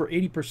was over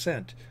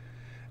 80%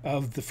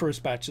 of the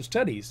first batch of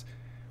studies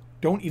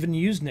don't even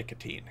use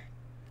nicotine.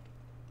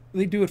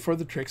 They do it for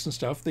the tricks and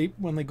stuff.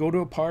 When they go to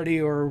a party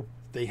or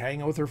they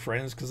hang out with their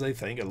friends because they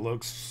think it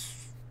looks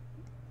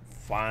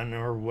fun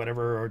or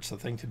whatever, or it's the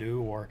thing to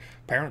do, or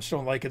parents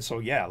don't like it, so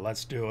yeah,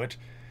 let's do it.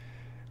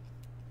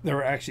 There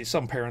are actually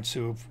some parents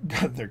who've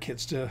got their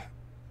kids to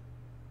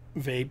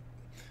vape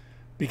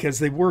because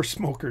they were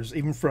smokers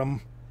even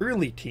from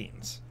early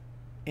teens,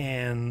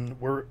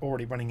 and we're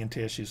already running into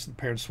issues. The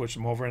parents switch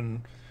them over,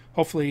 and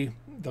hopefully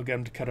they'll get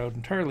them to cut out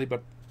entirely.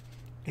 But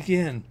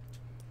again,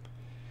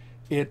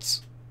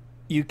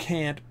 you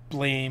can't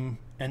blame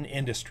an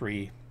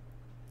industry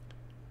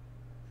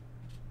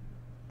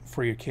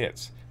for your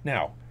kids.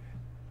 Now,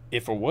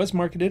 if it was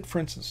marketed, for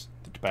instance,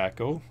 the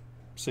tobacco,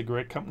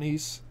 cigarette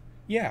companies,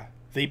 yeah,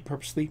 they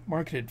purposely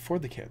marketed for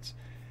the kids.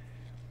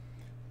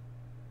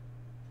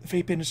 The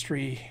vape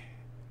industry,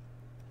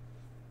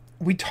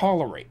 we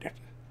tolerate it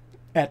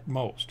at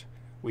most.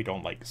 We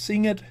don't like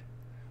seeing it.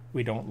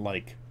 We don't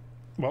like,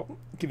 well, I'll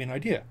give you an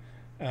idea.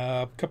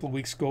 A couple of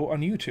weeks ago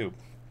on YouTube,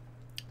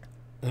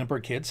 a number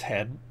of kids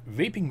had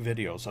vaping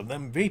videos of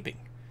them vaping.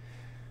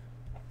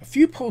 A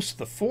few posts to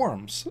the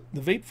forums,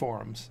 the vape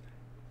forums,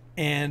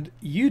 and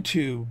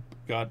YouTube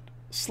got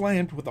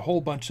slammed with a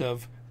whole bunch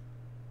of,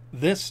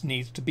 this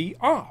needs to be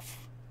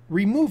off.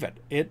 Remove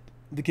it.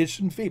 The kids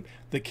shouldn't vape.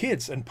 The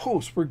kids and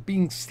posts were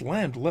being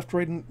slammed left,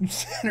 right, and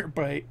center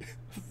by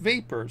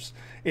vapors.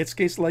 It's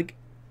case like,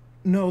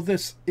 no,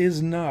 this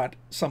is not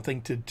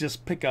something to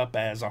just pick up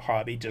as a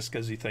hobby just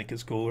because you think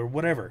it's cool or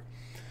whatever.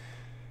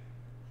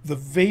 The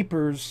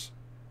vapors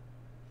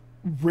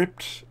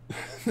ripped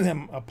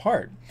them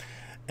apart.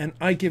 And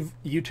I give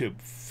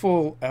YouTube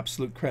full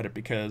absolute credit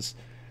because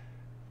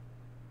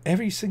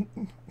every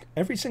single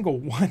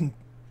one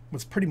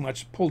was pretty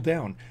much pulled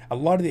down. A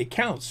lot of the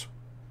accounts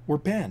were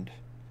banned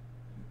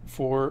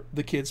for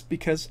the kids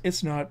because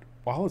it's not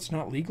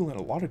legal in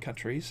a lot of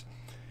countries.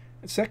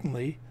 And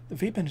secondly, the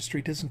vape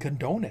industry doesn't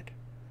condone it.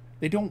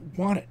 They don't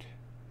want it.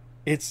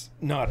 It's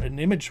not an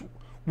image.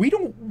 We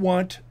don't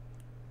want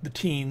the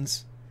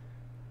teens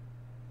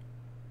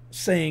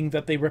saying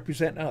that they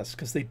represent us,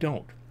 because they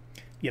don't.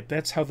 Yet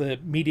that's how the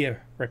media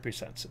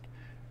represents it.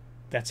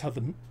 That's how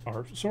the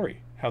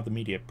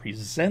media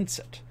presents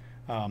it.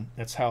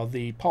 That's how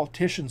the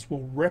politicians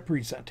will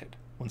represent it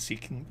when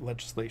seeking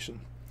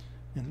legislation.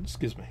 And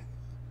excuse me.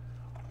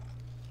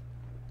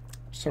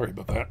 Sorry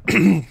about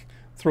that.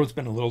 Throat's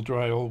been a little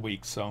dry all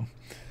week, so.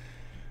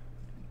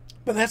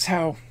 But that's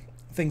how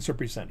things are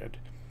presented.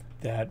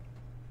 That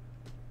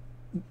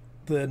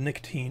the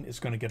nicotine is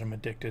going to get them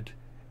addicted,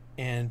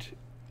 and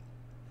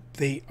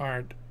they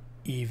aren't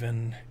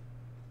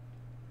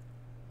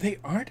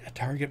a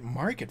target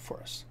market for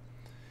us.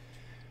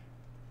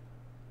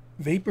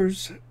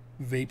 Vapors,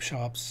 vape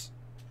shops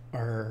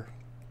are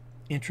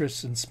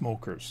interested in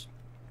smokers.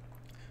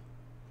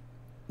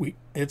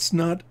 It's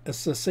not a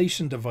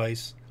cessation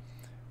device,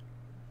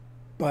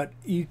 but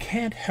you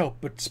can't help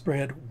but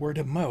spread word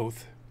of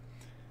mouth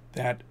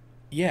that,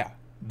 yeah,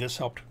 this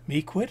helped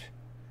me quit.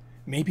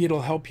 Maybe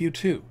it'll help you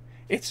too.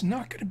 It's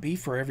not going to be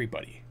for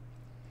everybody.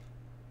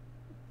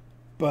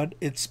 but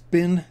it's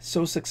been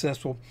so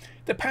successful.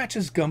 The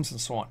patches, gums, and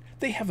so on,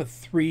 they have a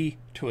 3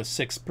 to a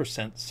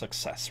 6%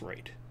 success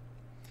rate.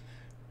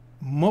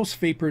 Most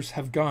vapors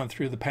have gone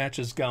through the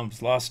patches,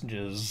 gums,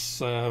 lozenges,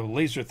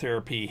 laser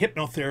therapy,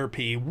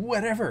 hypnotherapy,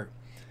 whatever,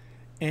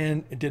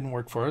 and it didn't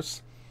work for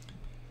us.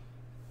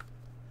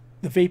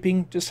 The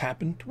vaping just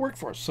happened to work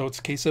for us. So it's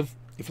a case of,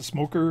 if a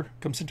smoker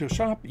comes into a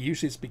shop,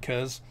 usually it's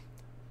because,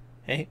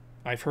 hey,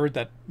 I've heard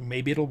that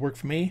maybe it'll work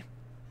for me.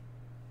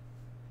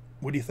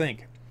 What do you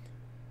think?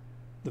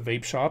 The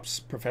vape shops,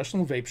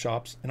 professional vape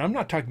shops, and I'm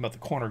not talking about the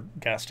corner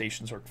gas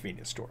stations or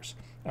convenience stores.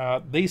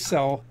 They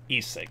sell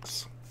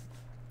e-cigs.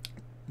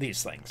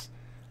 These things.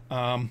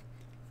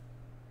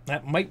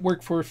 That might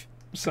work for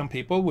some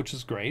people, which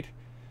is great.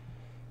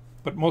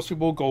 But most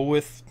people go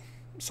with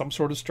some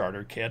sort of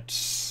starter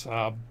kits,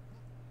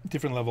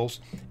 different levels,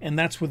 and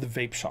that's what the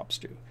vape shops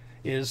do,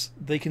 is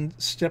they can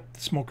step the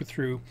smoker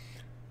through,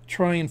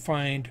 try and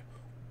find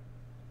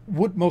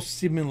what most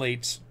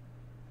stimulates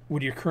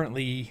what you're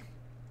currently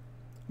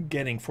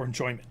getting for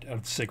enjoyment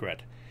of the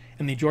cigarette.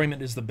 And the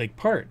enjoyment is the big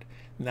part.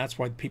 And that's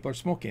why people are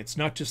smoking. It's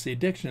not just the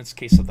addiction, it's a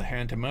case of the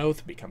hand to mouth,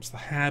 it becomes the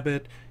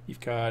habit.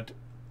 You've got,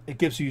 it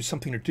gives you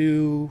something to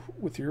do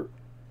with your,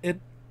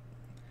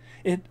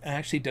 it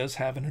actually does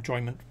have an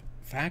enjoyment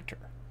factor.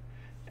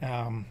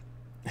 And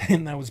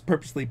that was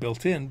purposely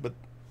built in, but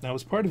that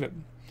was part of it.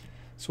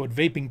 So what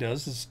vaping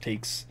does is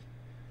takes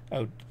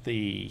out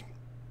the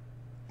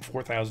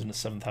 4,000 to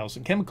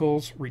 7,000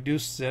 chemicals,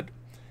 reduces it,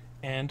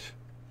 and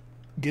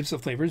gives the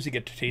flavors. You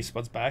get the taste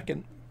buds back,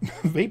 and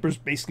vapors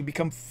basically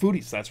become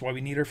foodies. That's why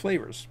we need our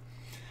flavors.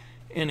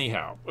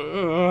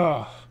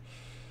 Anyhow,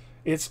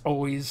 it's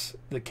always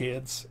the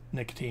kids'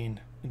 nicotine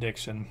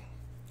addiction,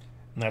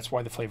 and that's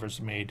why the flavors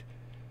are made.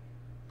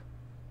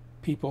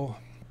 People,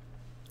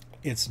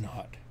 it's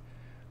not.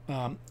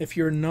 If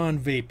you're a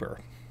non-vapor,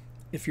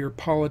 if you're a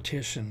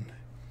politician,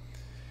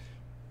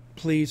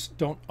 please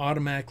don't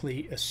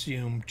automatically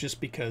assume just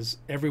because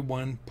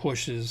everyone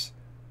pushes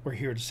we're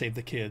here to save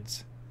the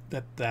kids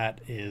that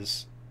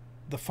is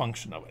the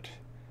function of it.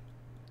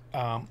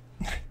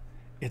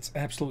 It's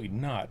absolutely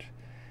not.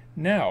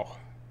 Now,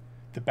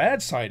 the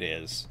bad side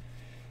is,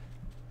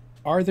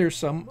 are there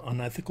some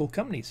unethical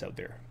companies out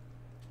there?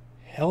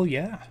 Hell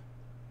yeah.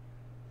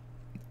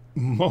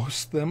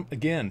 Most of them,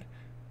 again,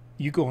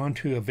 you go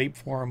onto a vape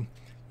forum,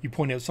 you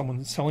point out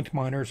someone selling to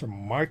minors,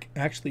 or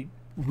actually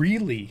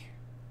really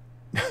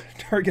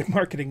target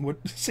marketing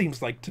what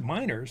seems like to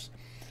minors,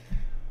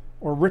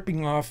 or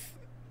ripping off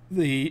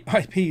the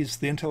IPs,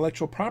 the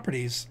intellectual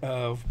properties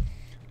of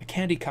a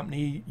candy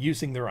company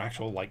using their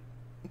actual like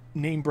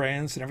name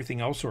brands and everything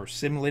else, or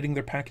simulating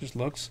their package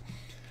looks.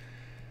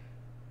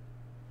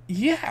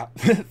 Yeah,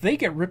 they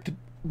get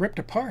ripped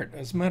apart.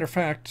 As a matter of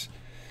fact,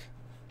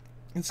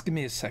 let's give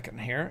me a second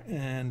here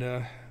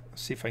and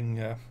see if I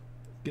can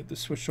get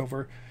this switched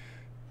over.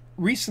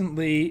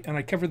 Recently, and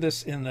I covered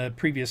this in the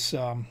previous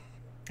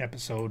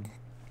episode,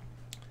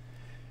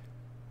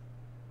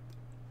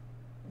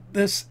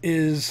 this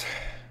is,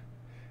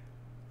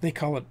 they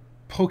call it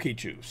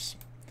Poké-juice.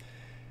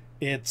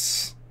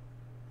 It's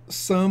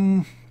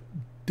some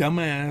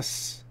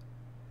dumbass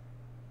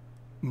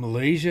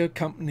Malaysia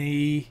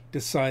company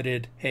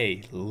decided,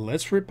 hey,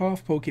 let's rip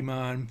off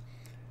Pokemon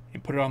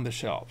and put it on the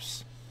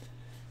shelves,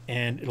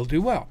 and it'll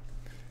do well.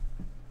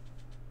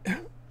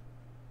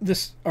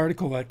 This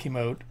article that came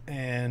out,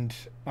 and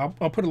I'll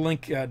put a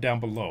link down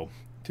below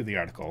to the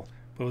article.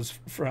 It was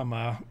from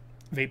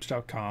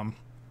vapes.com.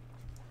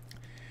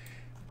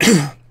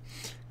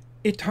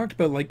 It talked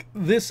about, like,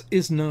 this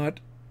is not,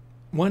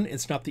 one,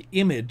 it's not the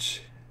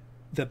image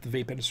that the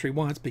vape industry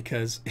wants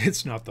because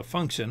it's not the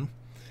function.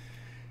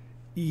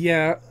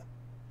 Yeah,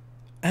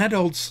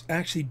 adults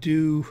actually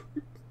do,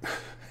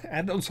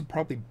 adults are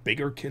probably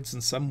bigger kids in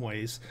some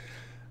ways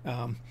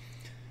than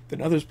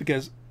others,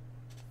 because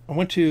I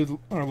went to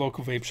our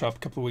local vape shop a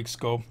couple of weeks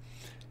ago,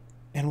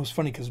 and it was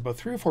funny because about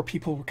 3 or 4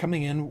 people were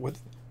coming in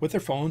with their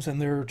phones, and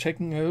they're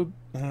checking out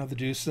the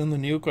juice and the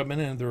new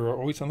equipment, and they're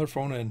always on their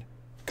phone, and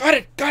got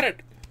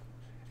it!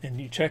 And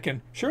you check,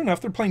 and sure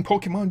enough, they're playing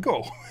Pokemon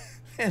Go.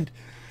 And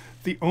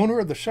the owner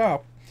of the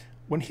shop,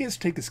 when he has to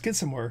take his kids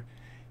somewhere,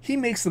 he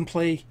makes them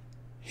play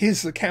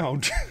his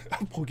account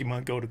of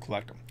Pokemon Go to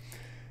collect them.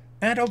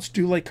 Adults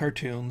do like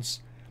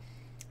cartoons.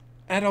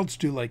 Adults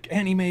do like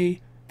anime.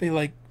 They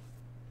like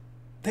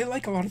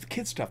a lot of the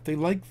kid stuff. They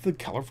like the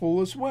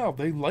colorful as well.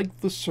 They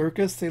like the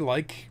circus. They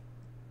like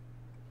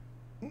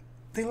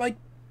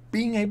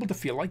being able to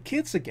feel like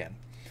kids again.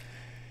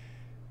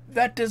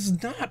 That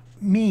does not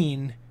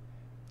mean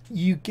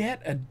you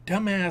get a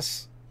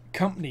dumbass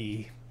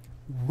company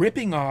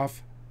ripping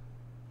off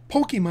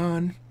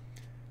Pokemon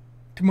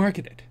to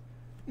market it.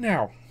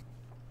 Now,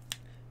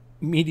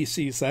 media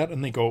sees that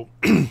and they go,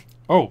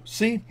 oh,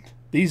 see,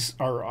 these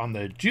are on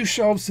the juice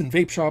shelves and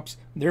vape shops,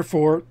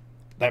 therefore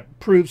that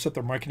proves that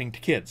they're marketing to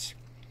kids.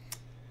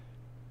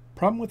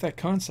 Problem with that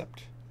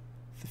concept,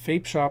 the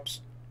vape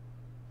shops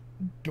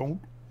don't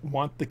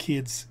want the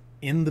kids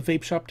in the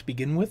vape shop to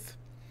begin with.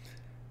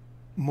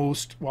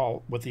 most,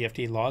 well, with the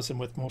FDA laws and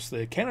with most of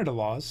the Canada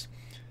laws,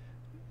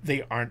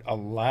 they aren't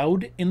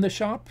allowed in the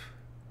shop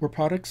where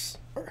products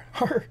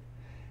are.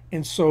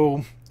 And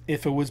so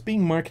if it was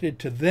being marketed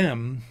to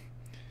them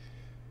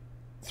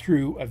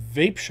through a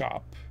vape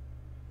shop,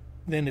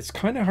 then it's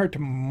kind of hard to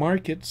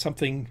market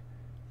something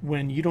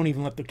when you don't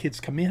even let the kids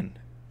come in.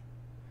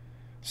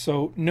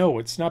 So no,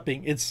 it's not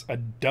being, it's a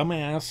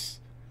dumbass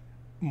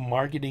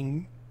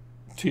marketing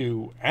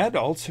to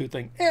adults who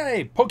think,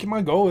 hey,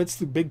 Pokemon Go, it's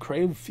the big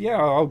crave. Yeah,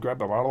 I'll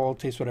grab a bottle, I'll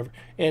taste whatever.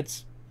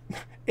 It's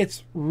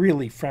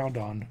really frowned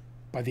on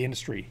by the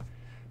industry.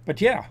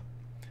 But yeah,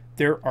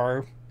 there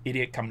are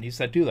idiot companies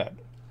that do that.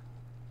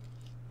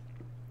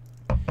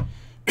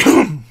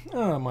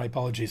 Oh, my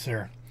apologies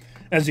there.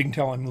 As you can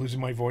tell, I'm losing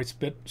my voice a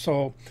bit,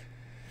 so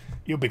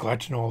you'll be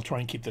glad to know I'll try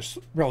and keep this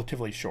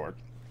relatively short.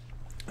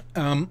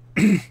 One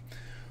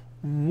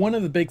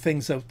of the big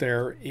things out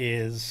there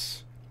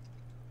is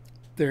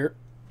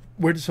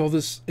where does all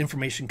this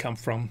information come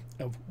from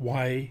of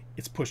why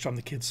it's pushed on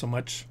the kids so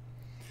much?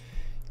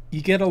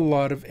 You get a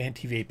lot of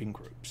anti-vaping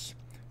groups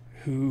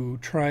who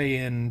try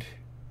and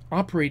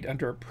operate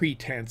under a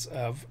pretense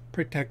of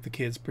protect the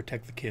kids,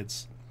 protect the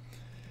kids.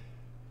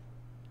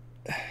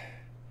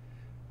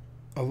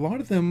 A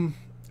lot of them,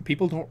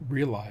 people don't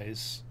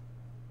realize,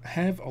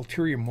 have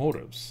ulterior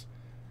motives.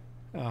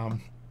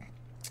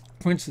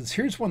 For instance,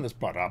 here's one that's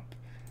brought up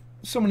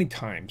so many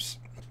times.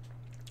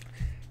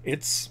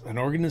 It's an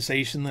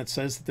organization that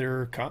says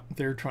that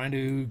they're trying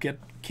to get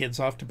kids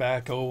off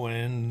tobacco,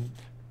 and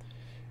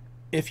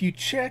if you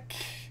check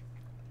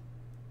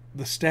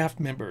the staff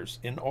members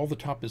in all the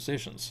top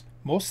positions,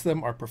 most of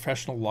them are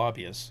professional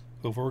lobbyists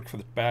who have worked for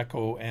the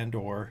tobacco and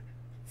or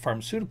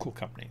pharmaceutical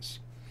companies.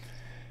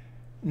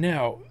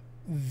 Now,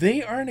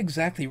 they aren't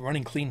exactly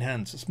running clean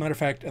hands. As a matter of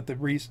fact, at the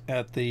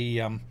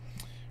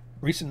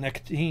recent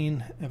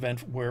nicotine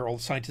event where all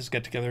the scientists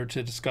get together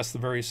to discuss the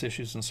various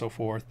issues and so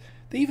forth,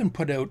 they even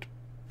put out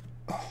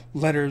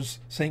letters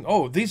saying,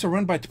 oh, these are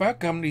run by tobacco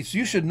companies.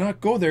 You should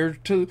not go there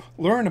to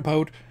learn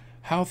about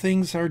how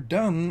things are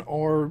done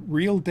or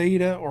real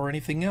data or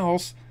anything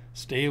else.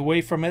 Stay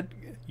away from it.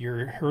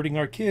 You're hurting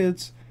our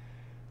kids.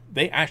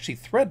 They actually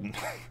threaten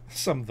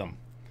some of them.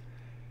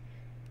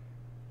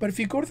 But if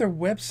you go to their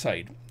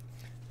website,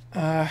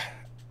 and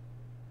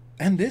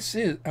this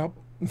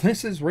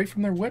is right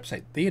from their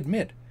website, they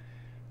admit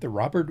the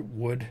Robert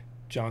Wood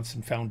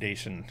Johnson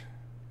Foundation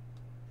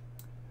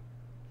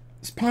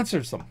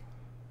sponsors them.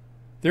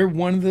 They're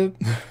one of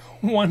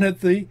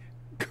the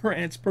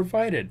grants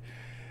provided.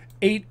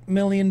 $8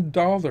 million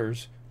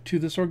to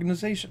this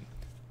organization.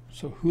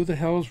 So who the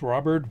hell is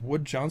Robert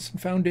Wood Johnson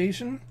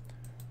Foundation?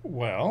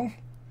 Well,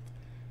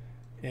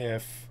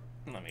 let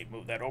me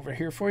move that over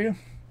here for you.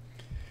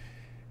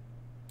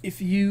 If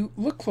you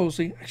look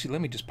closely, actually, let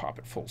me just pop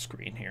it full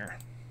screen here.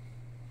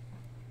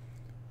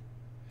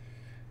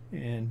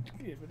 And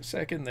give it a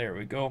second. There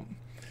we go.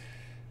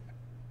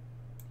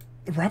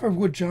 The Robert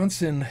Wood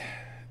Johnson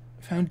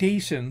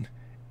Foundation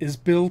is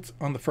built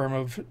on the firm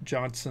of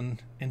Johnson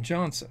 &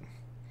 Johnson,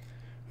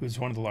 who's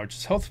one of the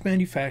largest health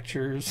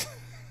manufacturers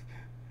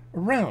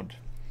around.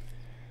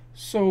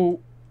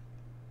 So,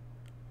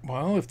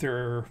 well, if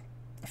they're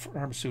a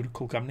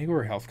pharmaceutical company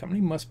or a health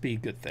company, must be a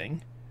good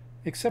thing,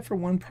 except for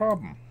one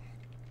problem.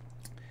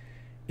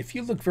 If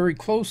you look very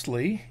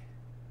closely,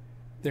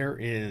 there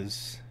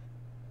is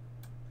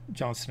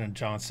Johnson &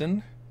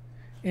 Johnson,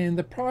 and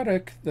the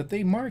product that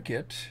they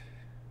market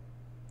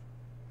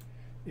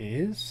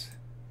is,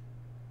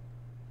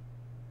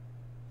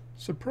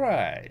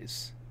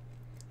 surprise,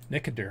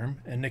 Nicoderm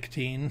and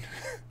nicotine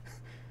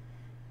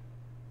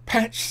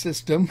patch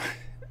system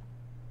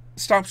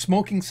stop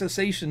smoking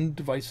cessation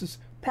devices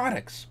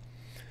products.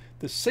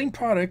 The same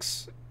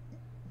products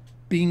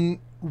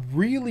being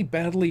really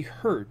badly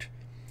hurt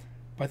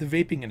by the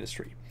vaping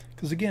industry.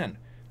 Because again,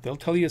 they'll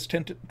tell you it's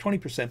 10 to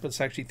 20%, but it's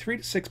actually 3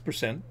 to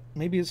 6%,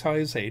 maybe as high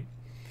as 8%,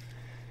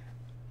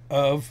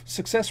 of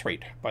success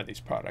rate by these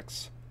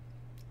products.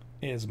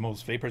 As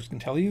most vapors can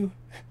tell you,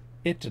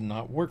 it did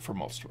not work for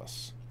most of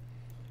us.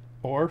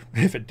 Or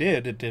if it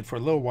did for a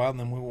little while, and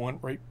then we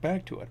went right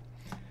back to it.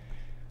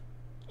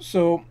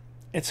 So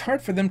it's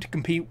hard for them to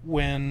compete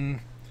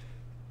when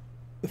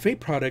the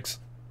vape products,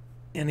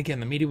 and again,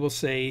 the media will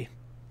say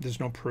there's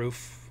no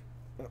proof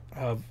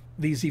of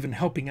these even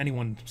helping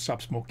anyone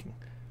stop smoking.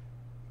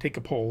 Take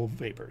a poll of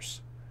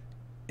vapors.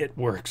 It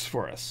works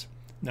for us.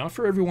 Not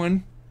for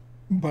everyone,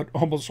 but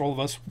almost all of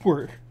us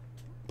were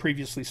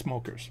previously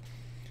smokers.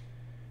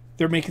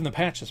 They're making the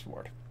patches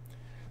for it.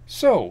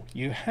 So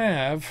you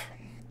have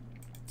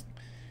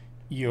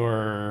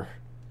your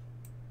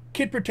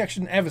Kid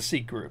Protection Advocacy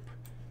Group,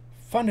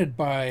 funded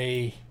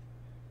by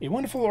a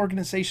wonderful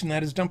organization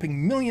that is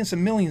dumping millions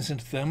and millions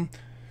into them,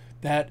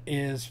 that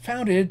is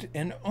founded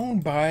and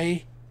owned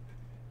by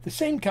the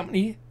same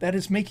company that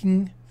is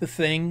making the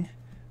thing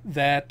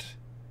that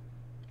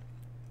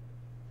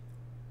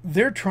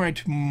they're trying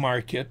to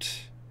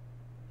market,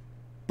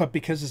 but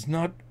because it's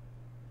not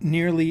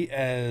nearly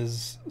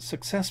as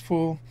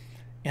successful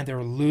and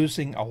they're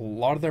losing a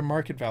lot of their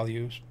market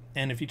values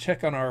And if you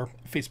check on our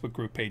Facebook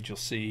group page, you'll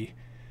see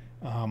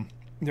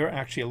there are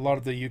actually a lot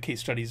of the UK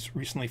studies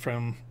recently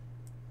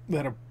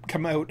that have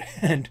come out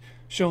and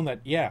shown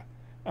that, yeah,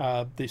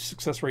 the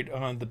success rate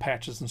on the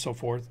patches and so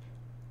forth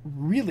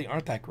really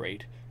aren't that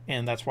great.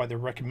 And that's why they're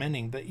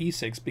recommending the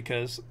E-cigs,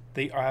 because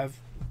they have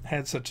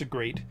had such a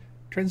great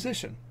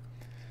transition.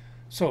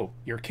 So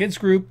your kids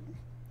group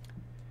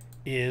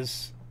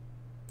is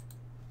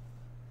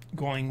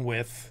going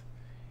with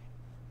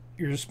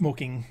your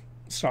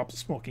stop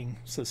smoking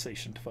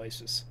cessation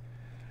devices.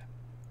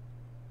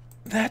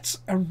 That's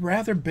a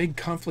rather big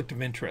conflict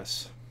of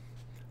interest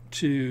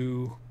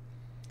to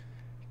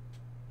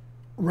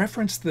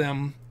reference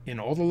them in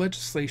all the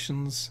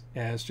legislations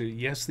as to,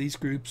 yes, these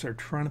groups are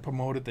trying to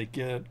promote it, they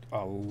get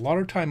a lot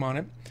of time on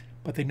it,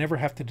 but they never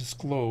have to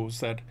disclose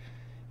that,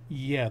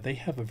 yeah, they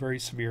have a very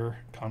severe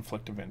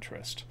conflict of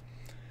interest.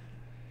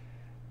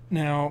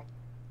 Now,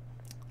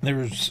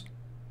 there's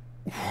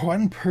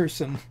one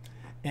person,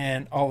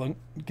 and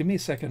give me a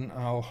second,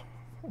 I'm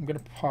going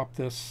to pop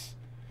this,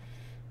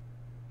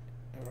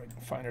 if I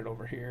can find it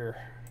over here.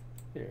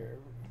 There,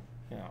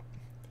 yeah.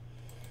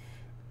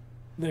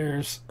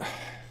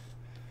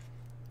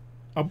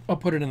 I'll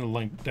put it in the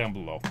link down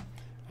below.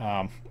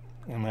 I'm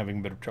having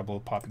a bit of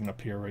trouble popping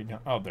up here right now.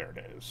 Oh, there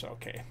it is.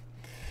 Okay.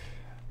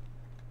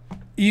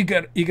 You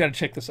got to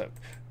check this out.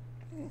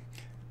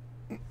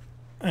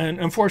 And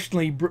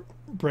unfortunately,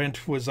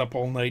 Brent was up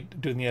all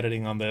night doing the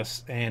editing on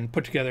this and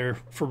put together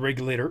for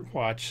Regulator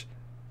Watch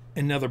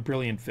another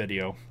brilliant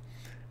video.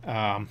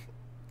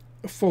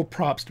 Full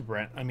props to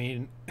Brent. I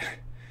mean,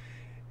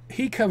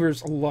 he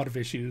covers a lot of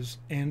issues,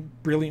 and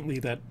brilliantly,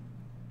 that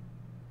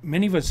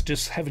many of us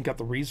just haven't got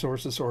the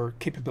resources or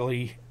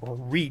capability or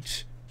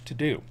reach to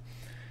do.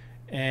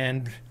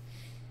 And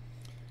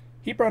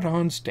he brought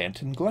on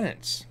Stanton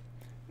Glantz.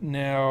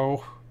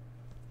 Now,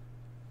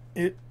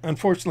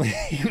 unfortunately,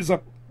 he was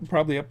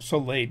probably up so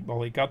late.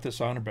 Well, he got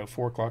this on about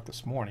 4 o'clock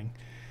this morning.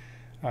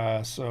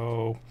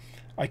 So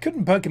I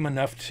couldn't bug him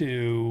enough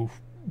to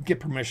get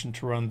permission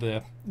to run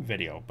the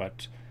video.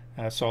 But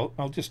so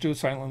I'll just do it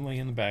silently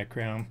in the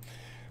background.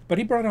 But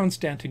he brought on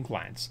Stanton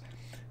Glantz.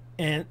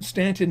 And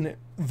Stanton,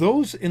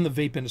 those in the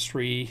vape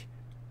industry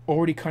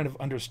already kind of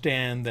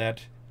understand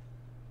that,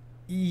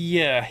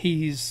 yeah,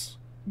 he's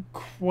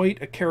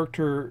quite a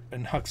character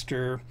and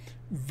huckster,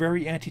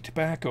 very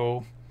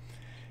anti-tobacco,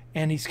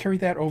 and he's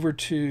carried that over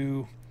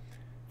to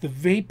the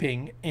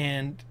vaping,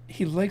 and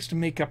he likes to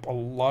make up a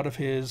lot of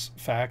his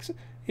facts.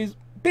 He's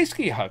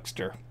basically a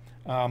huckster.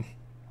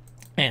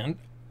 And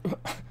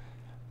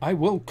I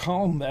will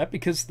call him that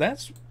because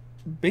that's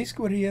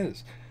basically what he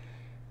is.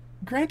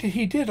 Granted,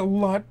 he did a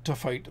lot to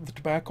fight the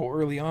tobacco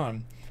early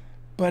on,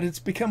 but it's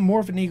become more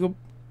of an ego.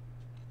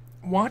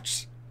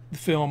 Watch the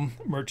film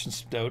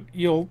Merchants of Doubt.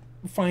 You'll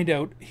find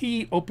out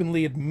he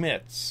openly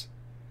admits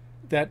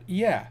that,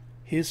 yeah,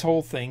 his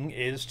whole thing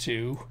is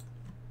to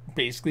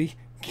basically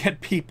get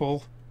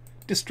people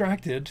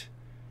distracted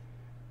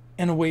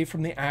and away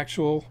from the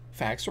actual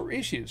facts or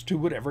issues to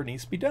whatever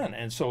needs to be done.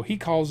 And so he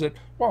calls it,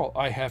 well,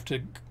 I have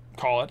to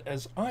call it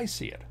as I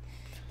see it.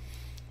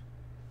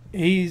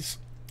 He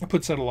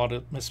puts out a lot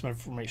of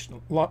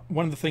misinformation.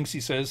 One of the things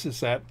he says is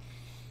that,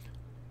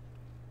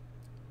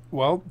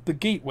 well, the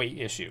gateway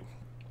issue.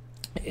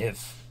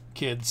 If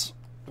kids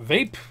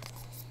vape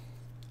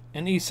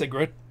an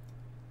e-cigarette,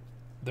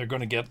 they're going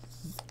to get,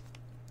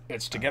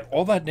 it's to get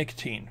all that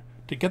nicotine,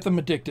 to get them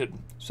addicted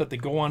so that they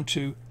go on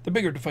to the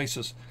bigger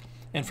devices.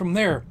 And from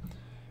there,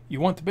 you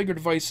want the bigger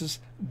devices,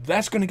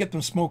 that's going to get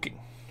them smoking.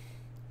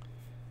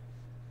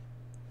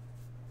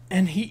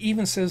 And he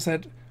even says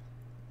that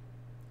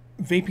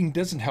vaping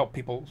doesn't help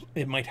people.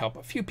 It might help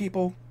a few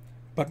people,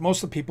 but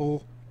most of the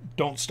people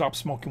don't stop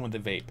smoking when they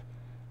vape.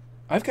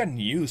 I've got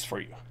news for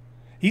you.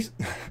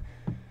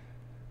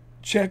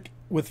 Check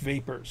with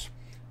vapors.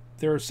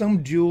 There are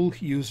some dual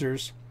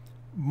users.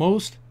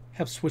 Most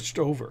have switched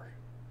over.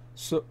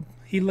 So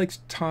he likes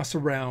to toss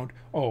around,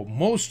 oh,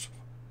 most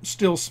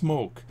still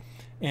smoke.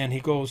 And he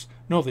goes,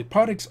 no, the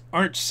products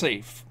aren't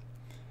safe.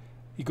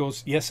 He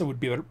goes, yes, it would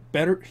be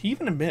better. He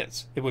even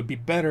admits it would be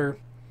better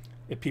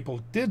if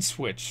people did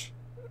switch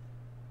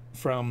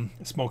from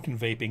smoking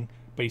to vaping.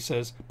 But he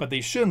says, but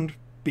they shouldn't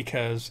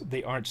because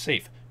they aren't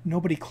safe.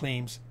 Nobody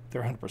claims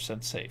they're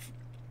 100% safe.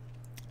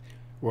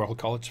 Royal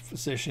College of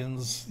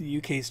Physicians,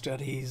 UK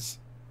studies,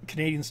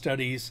 Canadian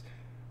studies,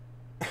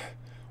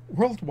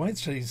 worldwide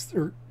studies,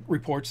 there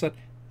reports that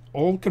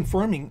all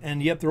confirming,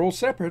 and yet they're all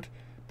separate,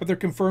 but they're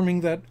confirming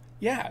that,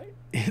 yeah,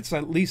 it's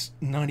at least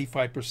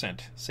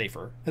 95%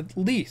 safer. At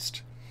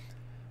least.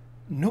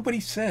 Nobody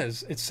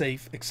says it's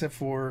safe except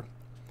for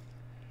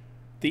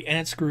the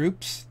ANTS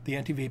groups, the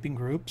anti-vaping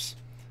groups,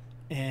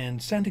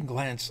 and Stanton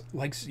Glantz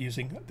likes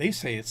using, they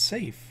say it's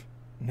safe.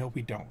 No,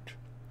 we don't.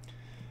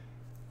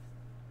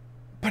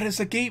 But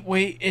as a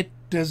gateway, it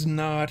does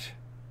not,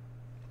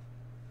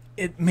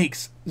 it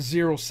makes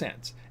zero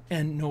sense.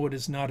 And no, it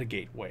is not a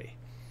gateway.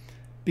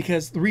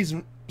 Because the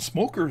reason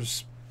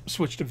smokers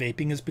switch to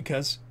vaping is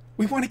because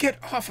we want to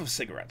get off of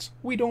cigarettes.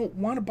 We don't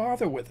want to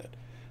bother with it.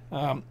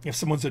 If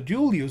someone's a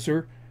dual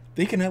user,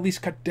 they can at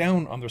least cut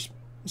down on their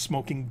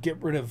smoking,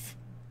 get rid of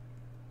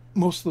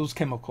most of those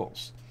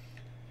chemicals.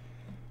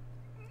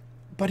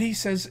 But he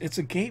says it's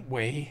a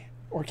gateway,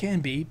 or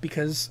can be,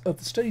 because of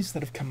the studies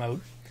that have come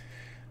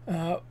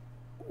out.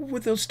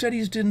 What those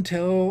studies didn't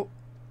tell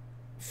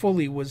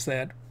fully was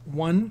that,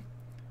 one,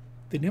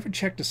 they never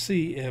checked to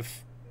see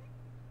if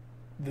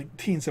the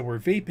teens that were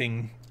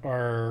vaping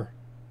are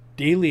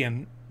daily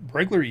and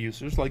regular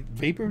users, like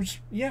vapors.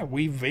 Yeah,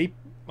 we vape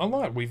a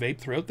lot. We vape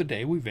throughout the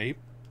day. We vape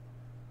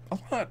a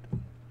lot.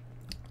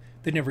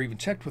 They never even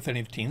checked with any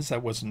of the teens.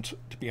 That wasn't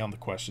to be on the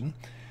question.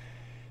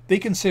 They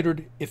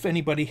considered if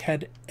anybody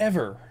had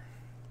ever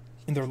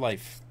in their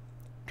life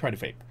tried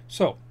to vape.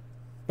 So,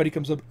 buddy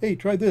comes up, hey,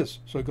 try this.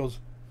 So it goes.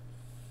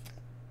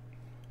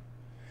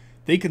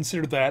 They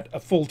considered that a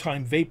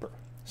full-time vapor,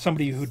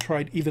 somebody who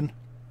tried even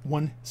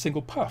one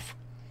single puff.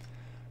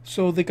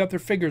 So they got their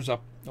figures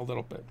up a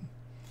little bit.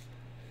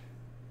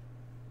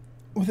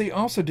 What they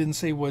also didn't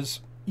say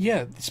was,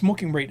 yeah, the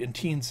smoking rate in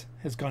teens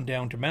has gone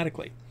down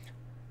dramatically.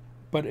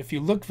 But if you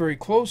look very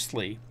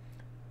closely,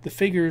 the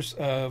figures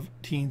of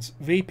teens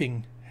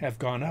vaping have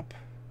gone up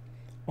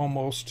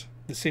almost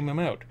the same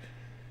amount.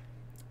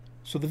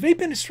 So the vape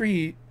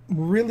industry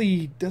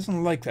really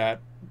doesn't like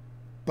that.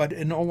 But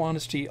in all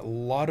honesty, a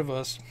lot of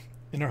us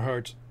in our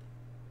hearts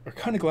are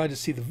kind of glad to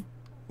see the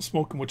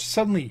smoking, which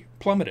suddenly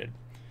plummeted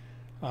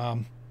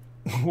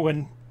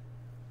when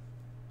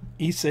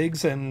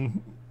e-cigs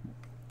and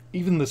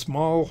even the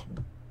small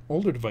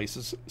older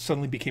devices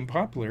suddenly became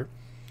popular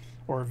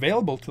or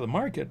available to the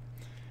market.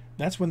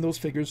 That's when those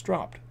figures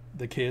dropped.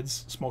 The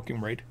kids'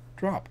 smoking rate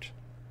dropped.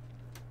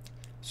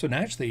 So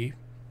naturally,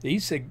 the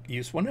e-cig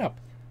use went up.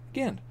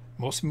 Again,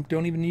 most of them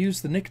don't even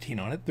use the nicotine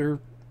on it.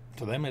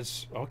 To them,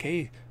 it's,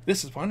 okay,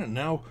 this is fun, and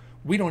now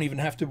we don't even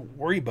have to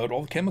worry about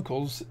all the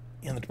chemicals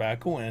in the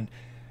tobacco, and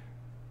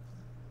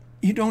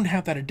you don't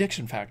have that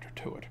addiction factor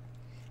to it.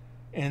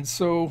 And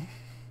so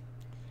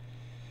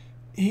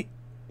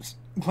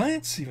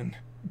Glantz even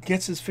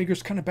gets his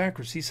figures kind of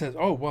backwards. He says,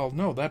 oh, well,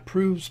 no, that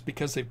proves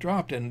because they've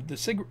dropped and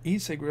the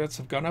e-cigarettes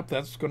have gone up,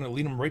 that's going to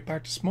lead them right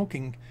back to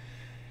smoking.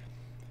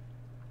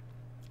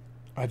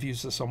 I've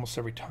used this almost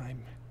every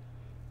time.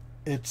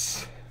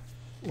 It's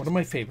one of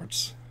my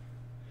favorites.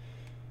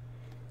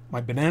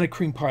 My banana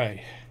cream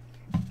pie.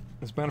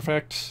 As a matter of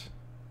fact,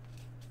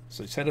 as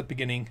I said at the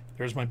beginning,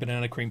 there's my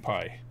banana cream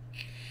pie.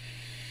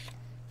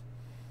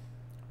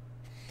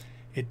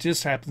 It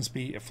just happens to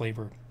be a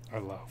flavor I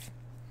love.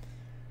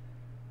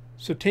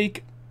 So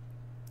take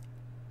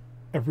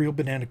a real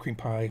banana cream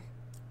pie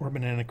or a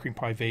banana cream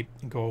pie vape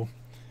and go,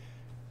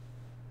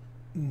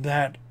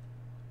 that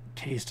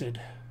tasted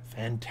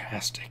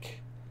fantastic.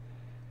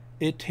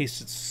 It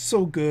tasted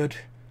so good.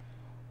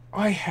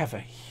 I have a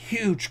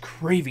huge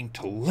craving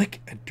to lick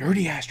a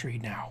dirty ashtray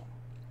now.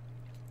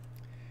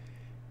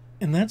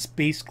 And that's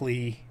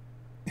basically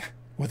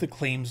what the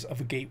claims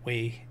of a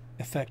gateway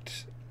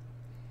effect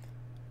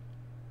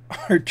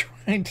are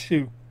trying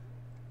to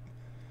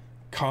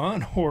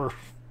con or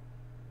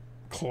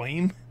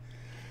claim,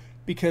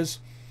 because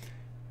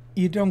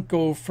you don't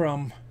go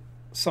from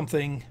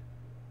something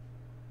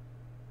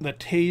that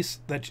tastes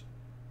that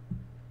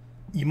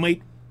you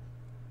might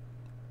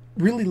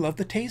really love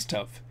the taste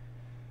of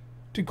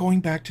to going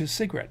back to a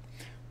cigarette.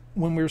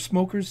 When we were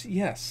smokers,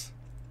 yes,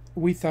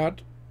 we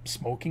thought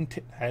smoking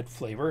had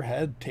flavor,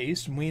 had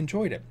taste, and we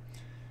enjoyed it.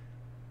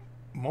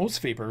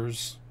 Most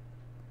vapors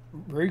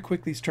very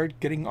quickly start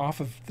getting off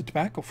of the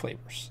tobacco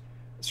flavors,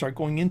 start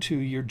going into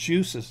your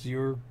juices,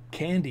 your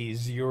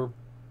candies, your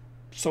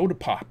soda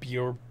pop,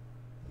 your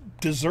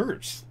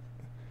desserts.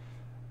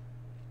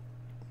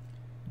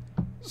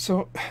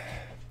 So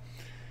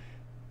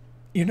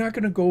you're not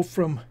going to go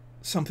from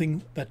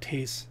something that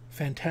tastes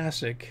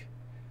fantastic,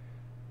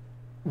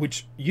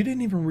 which you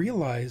didn't even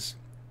realize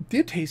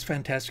did taste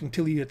fantastic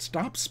until you had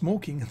stopped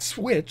smoking and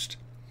switched.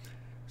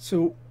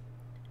 So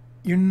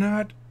you're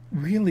not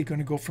really going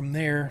to go from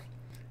there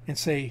and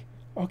say,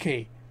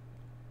 okay,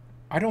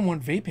 I don't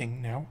want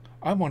vaping now.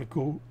 I want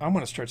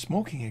to start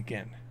smoking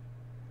again.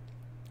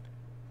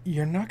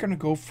 You're not going to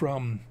go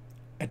from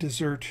a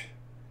dessert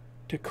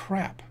to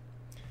crap.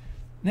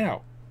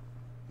 Now,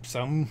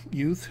 some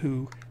youth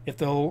who, if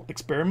they'll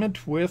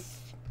experiment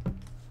with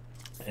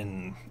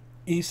an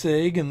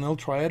e-cig and they'll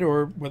try it,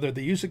 or whether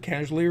they use it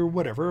casually or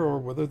whatever, or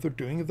whether they're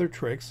doing their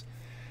tricks,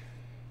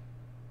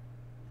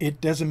 it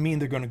doesn't mean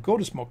they're going to go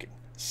to smoking.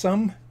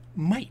 Some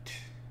might.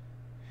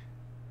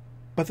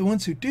 But the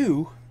ones who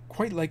do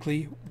quite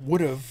likely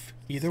would have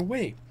either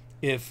way.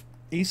 If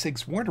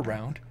e-cigs weren't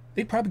around,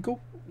 they'd probably go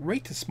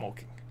right to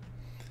smoking.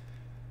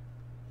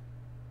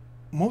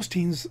 Most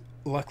teens,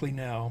 luckily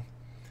now,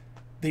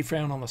 they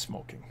frown on the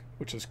smoking,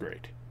 which is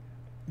great.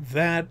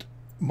 That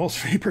most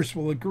vapors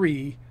will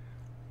agree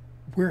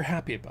we're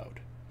happy about.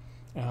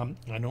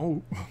 I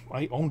know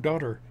my own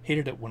daughter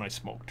hated it when I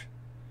smoked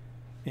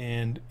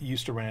and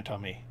used to rant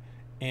on me,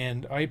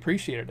 and I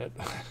appreciated it.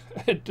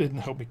 It didn't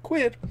help me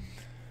quit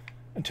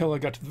until I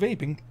got to the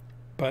vaping,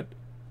 but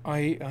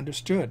I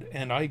understood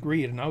and I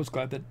agreed, and I was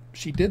glad that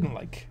she didn't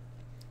like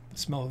the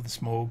smell of the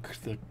smoke,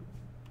 the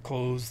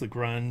clothes, the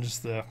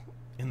grunge, the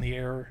in the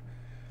air.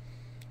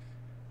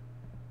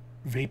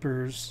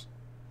 Vapors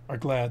are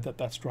glad that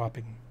that's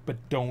dropping, but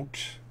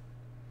don't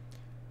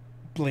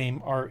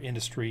blame our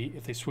industry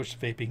if they switch to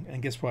vaping.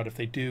 And guess what? If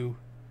they do,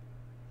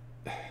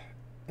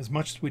 as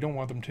much as we don't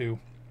want them to,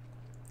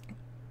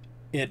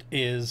 it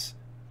is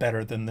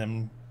better than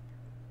them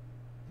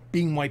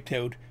being wiped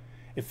out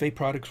if vape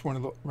products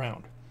weren't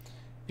around.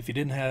 If you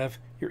didn't have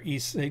your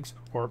e-cigs,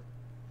 or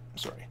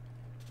sorry,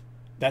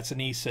 that's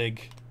an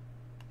e-cig,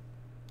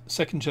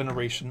 second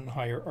generation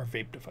higher are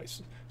vape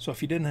devices. So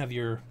if you didn't have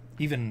your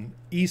even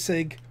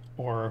e-cig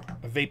or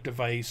a vape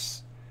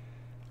device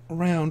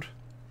around,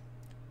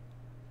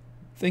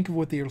 think of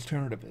what the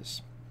alternative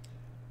is.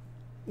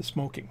 The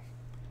smoking.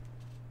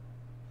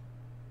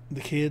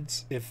 The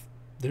kids, if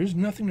there's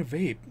nothing to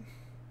vape,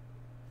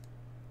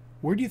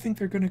 where do you think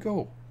they're going to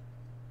go?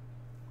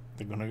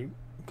 They're going to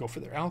go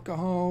for their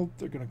alcohol,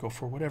 they're going to go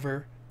for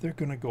whatever, they're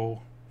going to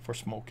go for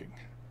smoking.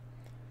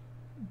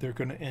 They're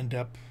going to end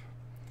up,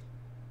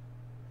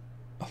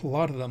 a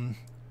lot of them,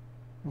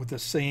 with the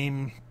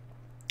same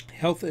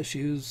health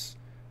issues,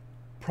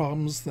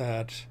 problems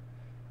that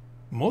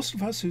most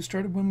of us who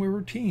started when we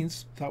were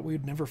teens thought we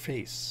would never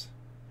face.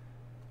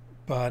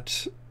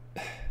 But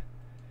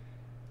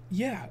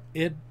yeah,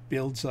 it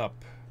builds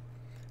up.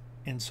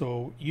 And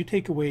so you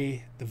take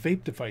away the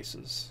vape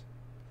devices,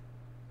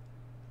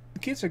 the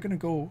kids are going to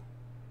go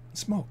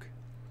smoke.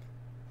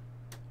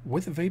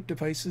 With the vape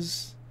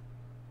devices,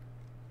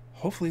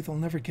 hopefully they'll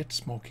never get to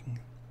smoking.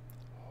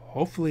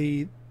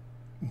 Hopefully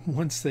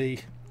once they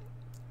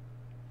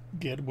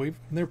get away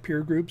from their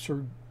peer groups,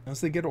 or as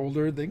they get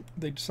older, they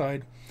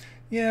decide,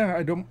 yeah,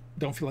 I don't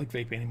feel like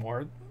vaping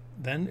anymore,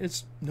 then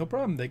it's no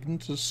problem. They can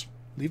just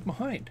leave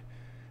behind.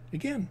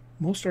 Again,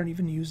 most aren't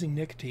even using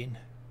nicotine.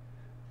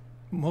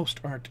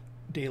 Most aren't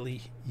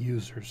daily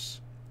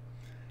users.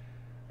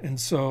 And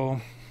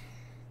so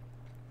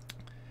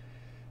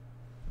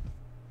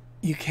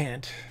you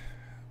can't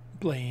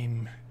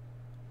blame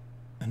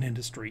an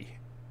industry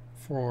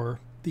for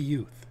the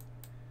youth.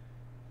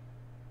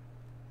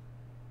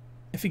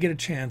 If you get a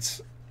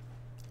chance,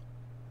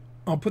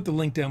 I'll put the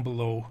link down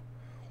below.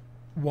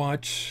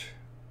 Watch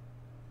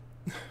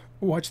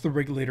the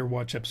Regulator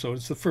Watch episode.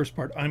 It's the first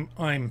part.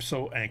 I'm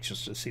so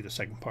anxious to see the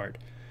second part.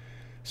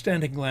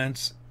 Standing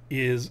Glantz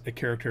is a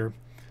character.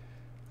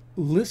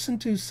 Listen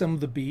to some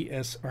of the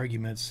BS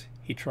arguments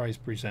he tries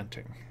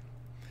presenting.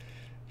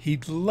 He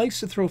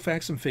likes to throw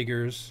facts and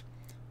figures,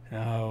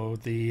 how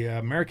the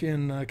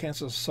American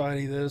Cancer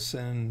Society this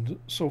and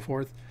so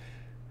forth.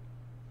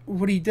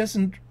 What he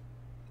doesn't,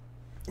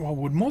 well,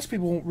 what most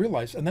people won't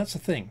realize, and that's the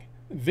thing,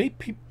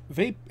 vape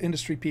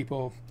industry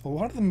people, a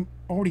lot of them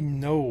already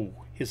know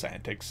his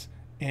antics,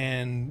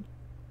 and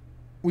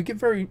we get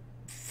very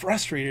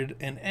frustrated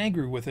and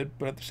angry with it,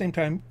 but at the same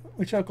time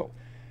we chuckle.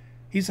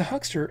 He's a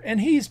huckster,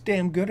 and he's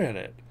damn good at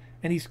it,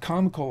 and he's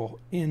comical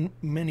in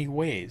many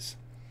ways.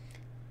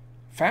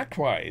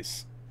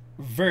 Fact-wise,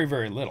 very,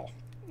 very little.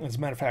 As a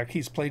matter of fact,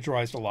 he's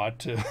plagiarized a lot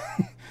to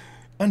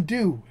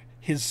undo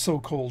his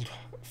so-called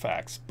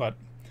facts, but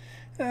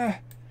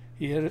it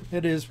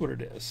is what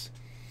it is.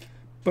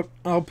 But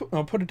I'll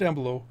put it down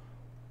below.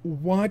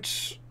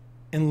 Watch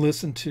and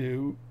listen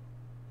to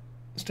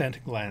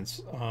Standing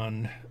Glantz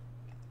on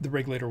the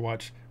Regulator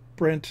Watch.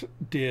 Brent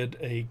did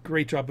a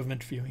great job of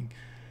interviewing.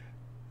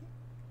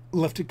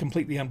 Left it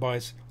completely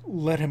unbiased.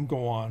 Let him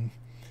go on.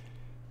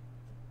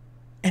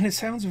 And it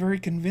sounds very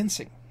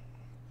convincing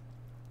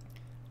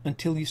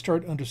until you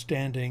start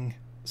understanding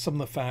some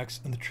of the facts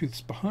and the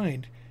truths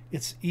behind.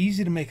 It's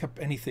easy to make up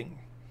anything.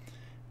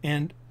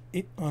 And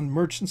on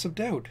Merchants of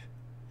Doubt,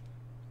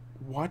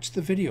 watch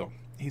the video.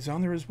 He's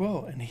on there as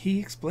well, and he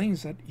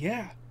explains that,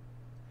 yeah,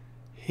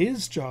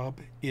 his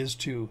job is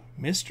to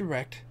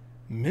misdirect,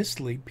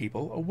 mislead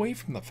people away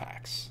from the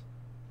facts.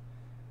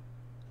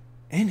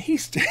 And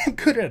he's damn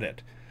good at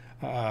it.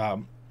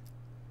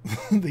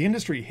 The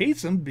industry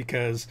hates him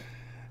because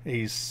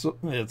it's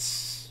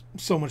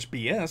so much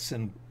BS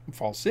and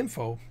false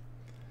info.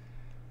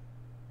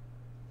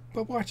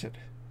 But watch it.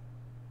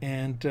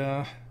 And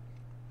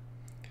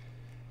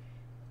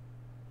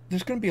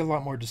there's going to be a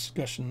lot more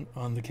discussion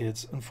on the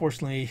kids.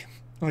 Unfortunately,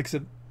 like I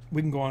said,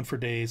 we can go on for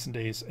days and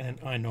days, and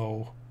I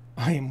know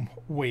I am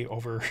way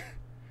over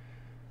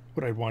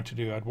what I'd want to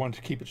do. I'd want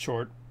to keep it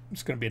short.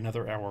 It's going to be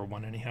another hour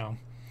one anyhow.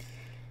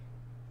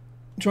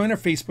 Join our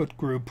Facebook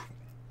group.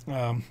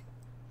 We're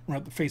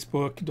at the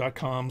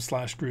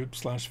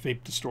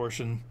facebook.com/group/vape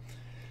distortion.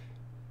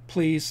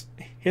 Please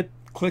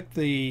click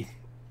the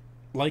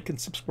like and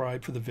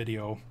subscribe for the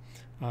video.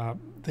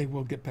 They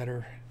will get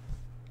better.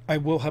 I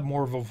will have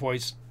more of a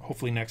voice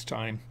hopefully next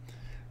time.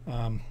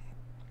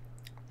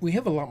 We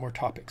have a lot more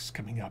topics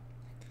coming up.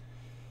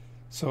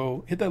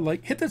 So hit that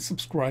like, hit that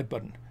subscribe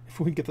button. If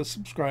we can get the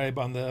subscribe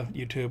on the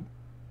YouTube,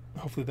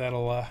 hopefully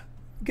that'll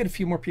get a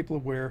few more people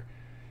aware.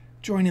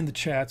 Join in the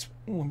chats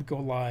when we go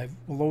live.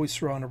 We'll always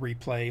throw on a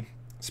replay.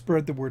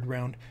 Spread the word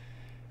around.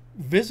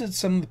 visit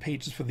some of the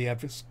pages for the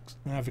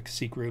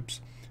advocacy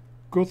groups.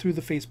 Go through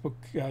the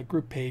Facebook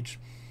group page.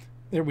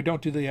 There we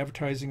don't do the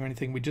advertising or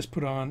anything. We just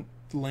put on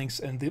the links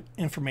and the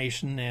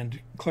information and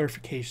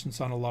clarifications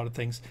on a lot of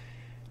things.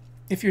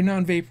 If you're a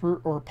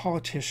non-vapor or a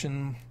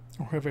politician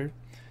or whoever,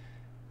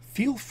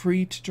 feel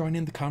free to join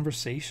in the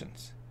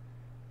conversations.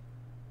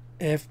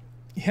 If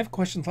you have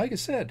questions, like I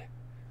said,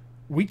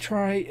 we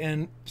try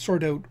and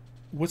sort out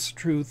what's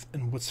truth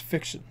and what's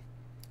fiction.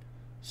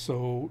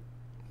 So,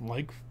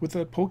 like with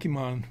the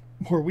Pokémon,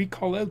 where we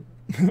call out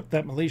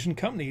that Malaysian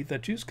company,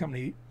 that juice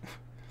company,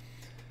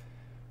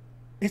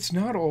 it's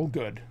not all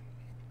good.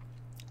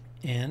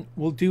 And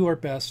we'll do our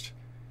best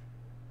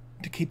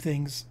to keep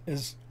things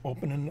as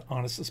open and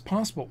honest as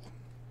possible.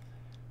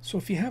 So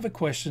if you have a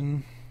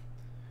question,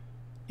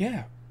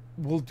 yeah,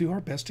 we'll do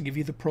our best to give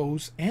you the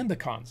pros and the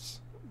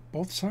cons,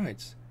 both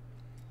sides.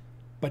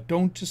 But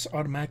don't just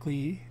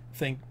automatically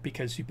think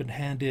because you've been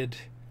handed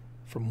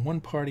from one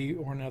party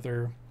or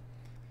another,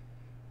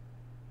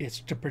 it's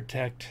to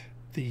protect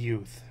the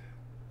youth,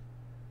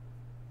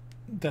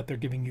 that they're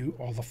giving you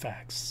all the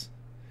facts.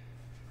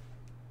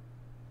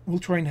 We'll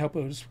try and help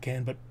out as we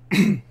can, but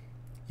you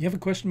have a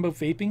question about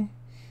vaping,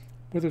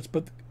 whether it's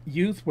about the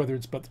youth, whether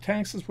it's about the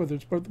taxes, whether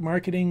it's about the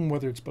marketing,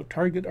 whether it's about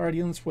target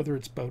audience, whether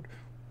it's about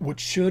what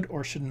should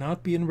or should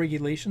not be in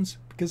regulations,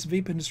 because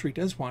the vape industry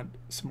does want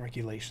some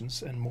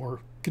regulations and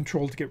more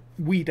control to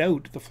weed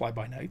out the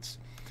fly-by-nights.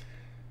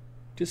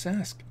 Just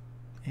ask,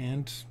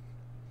 and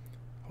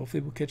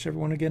hopefully we'll catch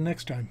everyone again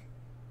next time.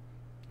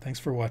 Thanks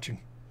for watching.